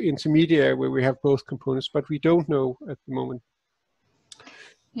this sort of intermediary where we have both components, but we don't know at the moment.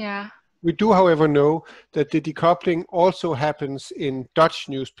 Yeah. We do, however, know that the decoupling also happens in Dutch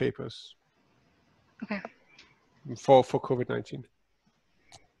newspapers. Okay. For COVID-19.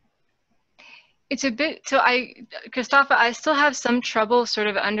 It's a bit, so Christophe, I still have some trouble sort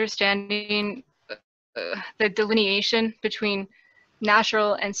of understanding the delineation between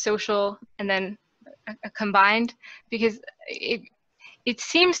natural and social and then combined, because it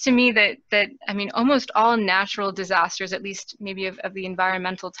seems to me that I mean, almost all natural disasters, at least maybe of the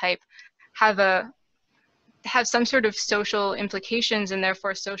environmental type, have some sort of social implications and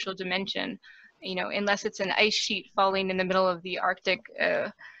therefore social dimension, you know, unless it's an ice sheet falling in the middle of the Arctic,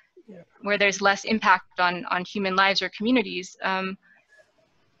 where there's less impact on human lives or communities.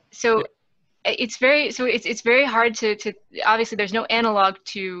 It's very hard to obviously there's no analog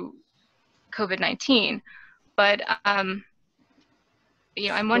to COVID-19, but you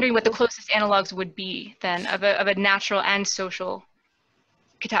know, I'm wondering what the closest analogs would be then of a natural and social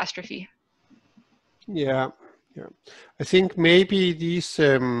catastrophe. Yeah. I think maybe these.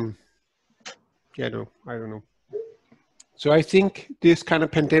 I don't know. So I think these kind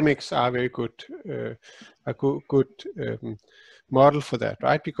of pandemics are very good, a good model for that,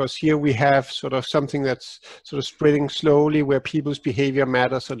 right? Because here we have sort of something that's sort of spreading slowly, where people's behavior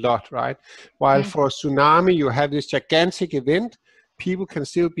matters a lot, right? While for a tsunami, you have this gigantic event. People can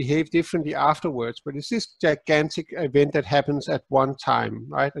still behave differently afterwards, but it's this gigantic event that happens at one time,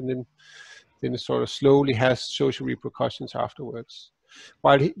 right? And then it sort of slowly has social repercussions afterwards.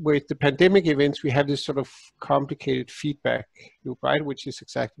 While with the pandemic events, we have this sort of complicated feedback loop, right? Which is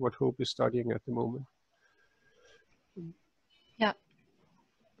exactly what Hope is studying at the moment. Yeah.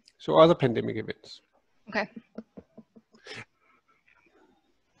 So other pandemic events. Okay.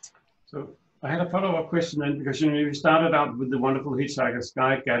 So I had a follow-up question then, because you know, we started out with the wonderful Hitchhiker's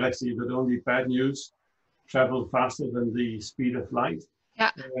Guide galaxy, but only bad news travel faster than the speed of light.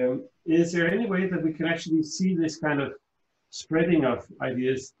 Yeah. Is there any way that we can actually see this kind of spreading of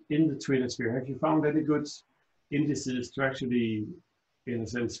ideas in the Twitter sphere? Have you found any good indices to actually, in a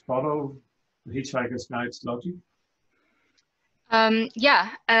sense, follow the Hitchhiker's Guide's logic?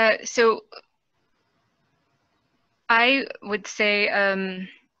 So I would say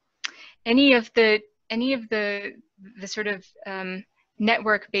any of the sort of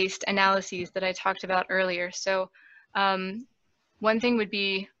network-based analyses that I talked about earlier. So one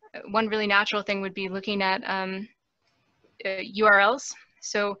really natural thing would be looking at URLs.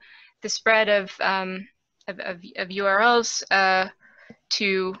 So the spread of URLs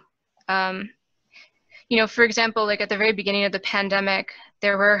to you know, for example, like at the very beginning of the pandemic,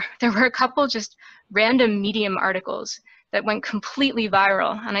 there were a couple just random Medium articles that went completely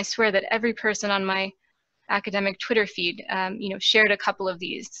viral, and I swear that every person on my academic Twitter feed, you know, shared a couple of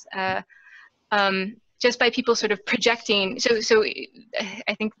these, just by people sort of projecting. So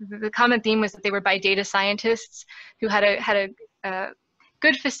I think the common theme was that they were by data scientists who had a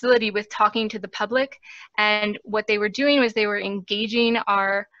good facility with talking to the public, and what they were doing was they were engaging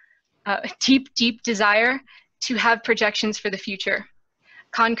our deep desire to have projections for the future,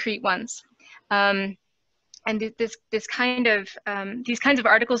 concrete ones. And these kinds of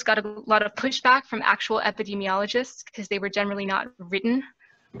articles got a lot of pushback from actual epidemiologists, because they were generally not written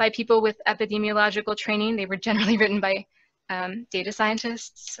by people with epidemiological training. They were generally written by data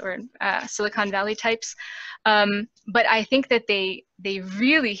scientists or Silicon Valley types. But I think that they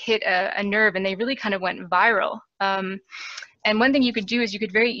really hit a nerve, and they really kind of went viral. And one thing you could do is you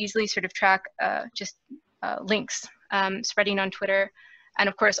could very easily sort of track just links spreading on Twitter, and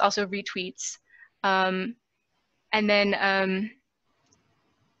of course also retweets. And then,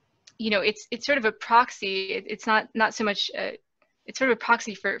 you know, it's sort of a proxy. It's not so much, it's sort of a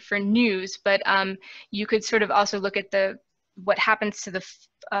proxy for news, but you could sort of also look at what happens to the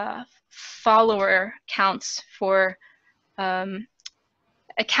follower counts for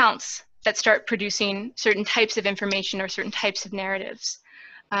accounts that start producing certain types of information or certain types of narratives.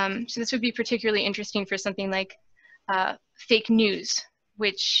 So this would be particularly interesting for something like fake news,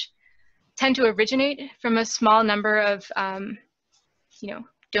 which tend to originate from a small number of you know,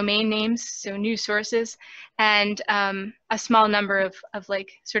 domain names, so news sources, and a small number of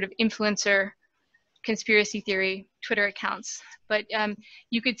like sort of influencer conspiracy theory Twitter accounts, but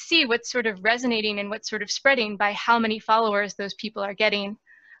you could see what's sort of resonating and what's sort of spreading by how many followers those people are getting,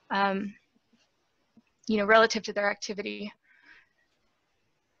 you know, relative to their activity.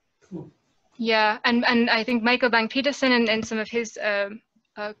 Cool. Yeah, and I think Michael Bang-Petersen and some of his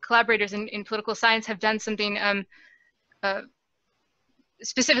collaborators in political science have done something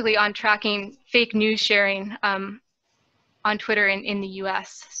specifically on tracking fake news sharing on Twitter in the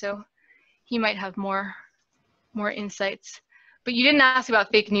US. So he might have more insights. But you didn't ask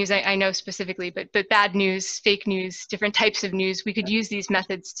about fake news, I know specifically, but bad news, fake news, different types of news. We could use these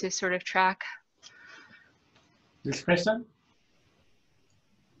methods to sort of track. Next question.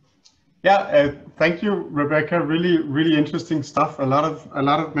 Yeah, thank you, Rebecca. Really interesting stuff. A lot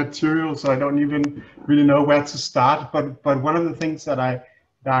of material, so I don't even really know where to start. But one of the things that I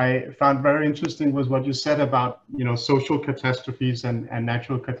found very interesting was what you said about, you know, social catastrophes and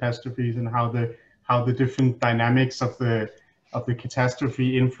natural catastrophes, and how the different dynamics of the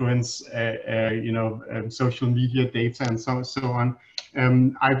catastrophe influence you know, social media data and so on.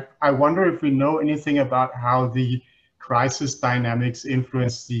 I wonder if we know anything about how the crisis dynamics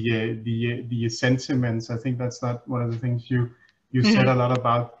influence the sentiments. I think that's not one of the things you said a lot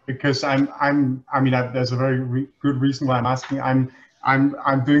about, because I mean, there's a very good reason why I'm asking.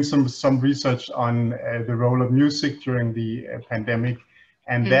 I'm doing some research on the role of music during the pandemic,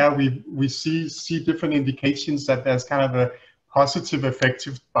 and there we see different indications that there's kind of a positive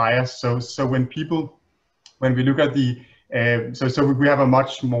affective bias. So when we look at the so we have a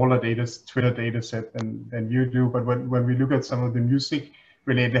much smaller Twitter data set than you do, but when we look at some of the music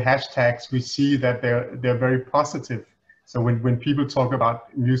related hashtags, we see that they're very positive. So when people talk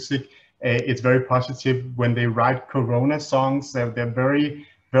about music, it's very positive. When they write Corona songs, they're very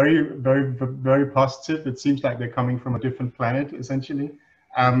positive. It seems like they're coming from a different planet, essentially.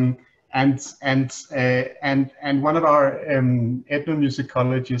 And one of our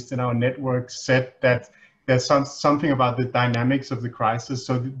ethnomusicologists in our network said that there's something about the dynamics of the crisis.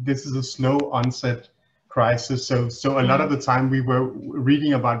 So this is a slow onset crisis. So a lot of the time we were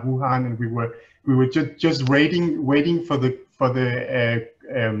reading about Wuhan, and we were just waiting for the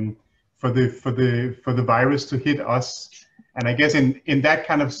virus to hit us. And I guess in that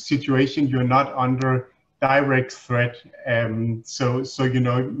kind of situation, you're not under direct threat. So you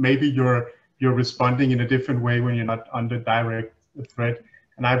know, maybe you're responding in a different way when you're not under direct threat.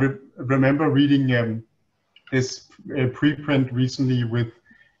 And I remember reading this preprint recently with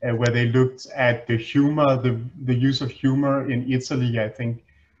where they looked at the humor, the use of humor in Italy, I think,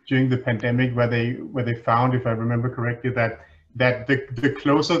 during the pandemic, where they found, if I remember correctly, that the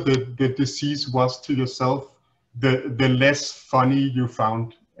closer the disease was to yourself, the less funny you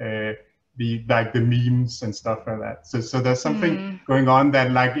found the memes and stuff like that. So there's something going on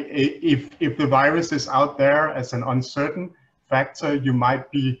that, like, if the virus is out there as an uncertain factor, you might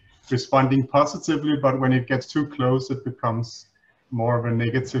be responding positively, but when it gets too close, it becomes more of a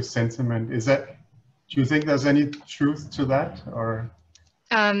negative sentiment. Do you think there's any truth to that, or?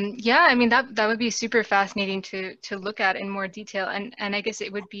 Yeah, I mean, that would be super fascinating to look at in more detail, and I guess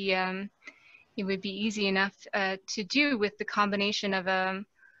it would be easy enough to do with the combination of a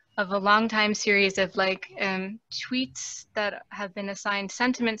long time series of like tweets that have been assigned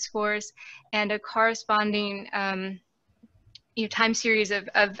sentiment scores and a corresponding time series of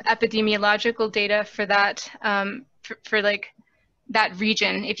epidemiological data for that for like that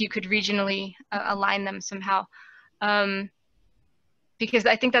region, if you could regionally align them somehow, because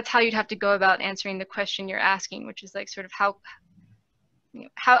I think that's how you'd have to go about answering the question you're asking, which is like sort of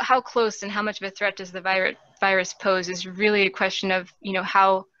how close and how much of a threat does the virus pose is really a question of, you know,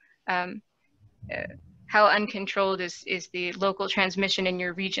 how uncontrolled is the local transmission in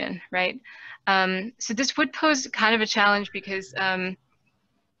your region, right? So this would pose kind of a challenge because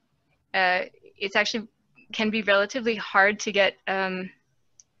it's actually can be relatively hard to get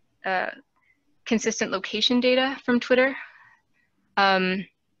consistent location data from Twitter. And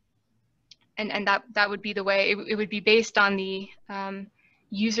that would be the way it would be based on the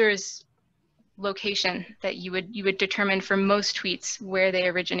user's location that you would determine for most tweets where they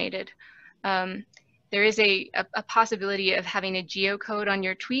originated. There is a possibility of having a geocode on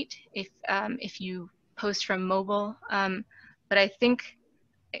your tweet if you post from mobile, but I think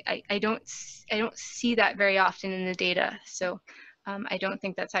I don't see that very often in the data. So I don't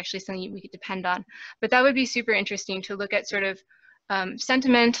think that's actually something we could depend on. But that would be super interesting to look at sort of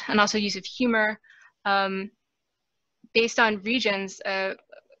sentiment and also use of humor based on regions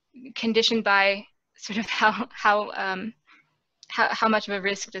conditioned by sort of how much of a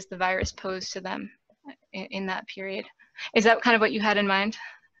risk does the virus pose to them in that period. Is that kind of what you had in mind?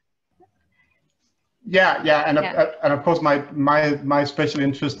 Yeah, and of course my special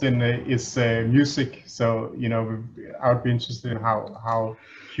interest in is music. So I would be interested in how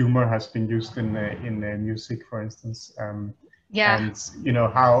humor has been used in music, for instance. Yeah. And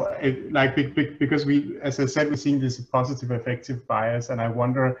how because we, as I said, we're seeing this positive affective bias, and I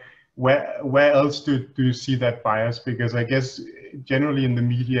wonder where else do you see that bias? Because I guess generally in the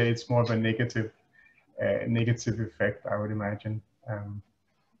media it's more of a negative effect, I would imagine.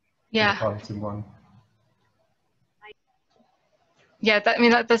 Yeah. A positive one. Yeah,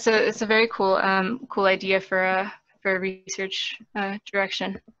 it's a very cool cool idea for a research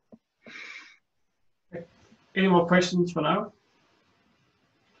direction. Any more questions for now?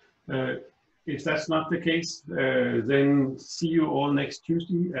 If that's not the case, then see you all next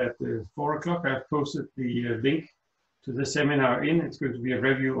Tuesday at 4 o'clock. I've posted the link to the seminar in. It's going to be a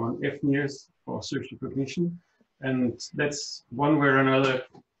review on FNIRS for social cognition. And that's one way or another.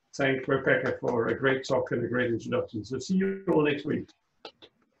 Thank Rebekah for a great talk and a great introduction. So see you all next week.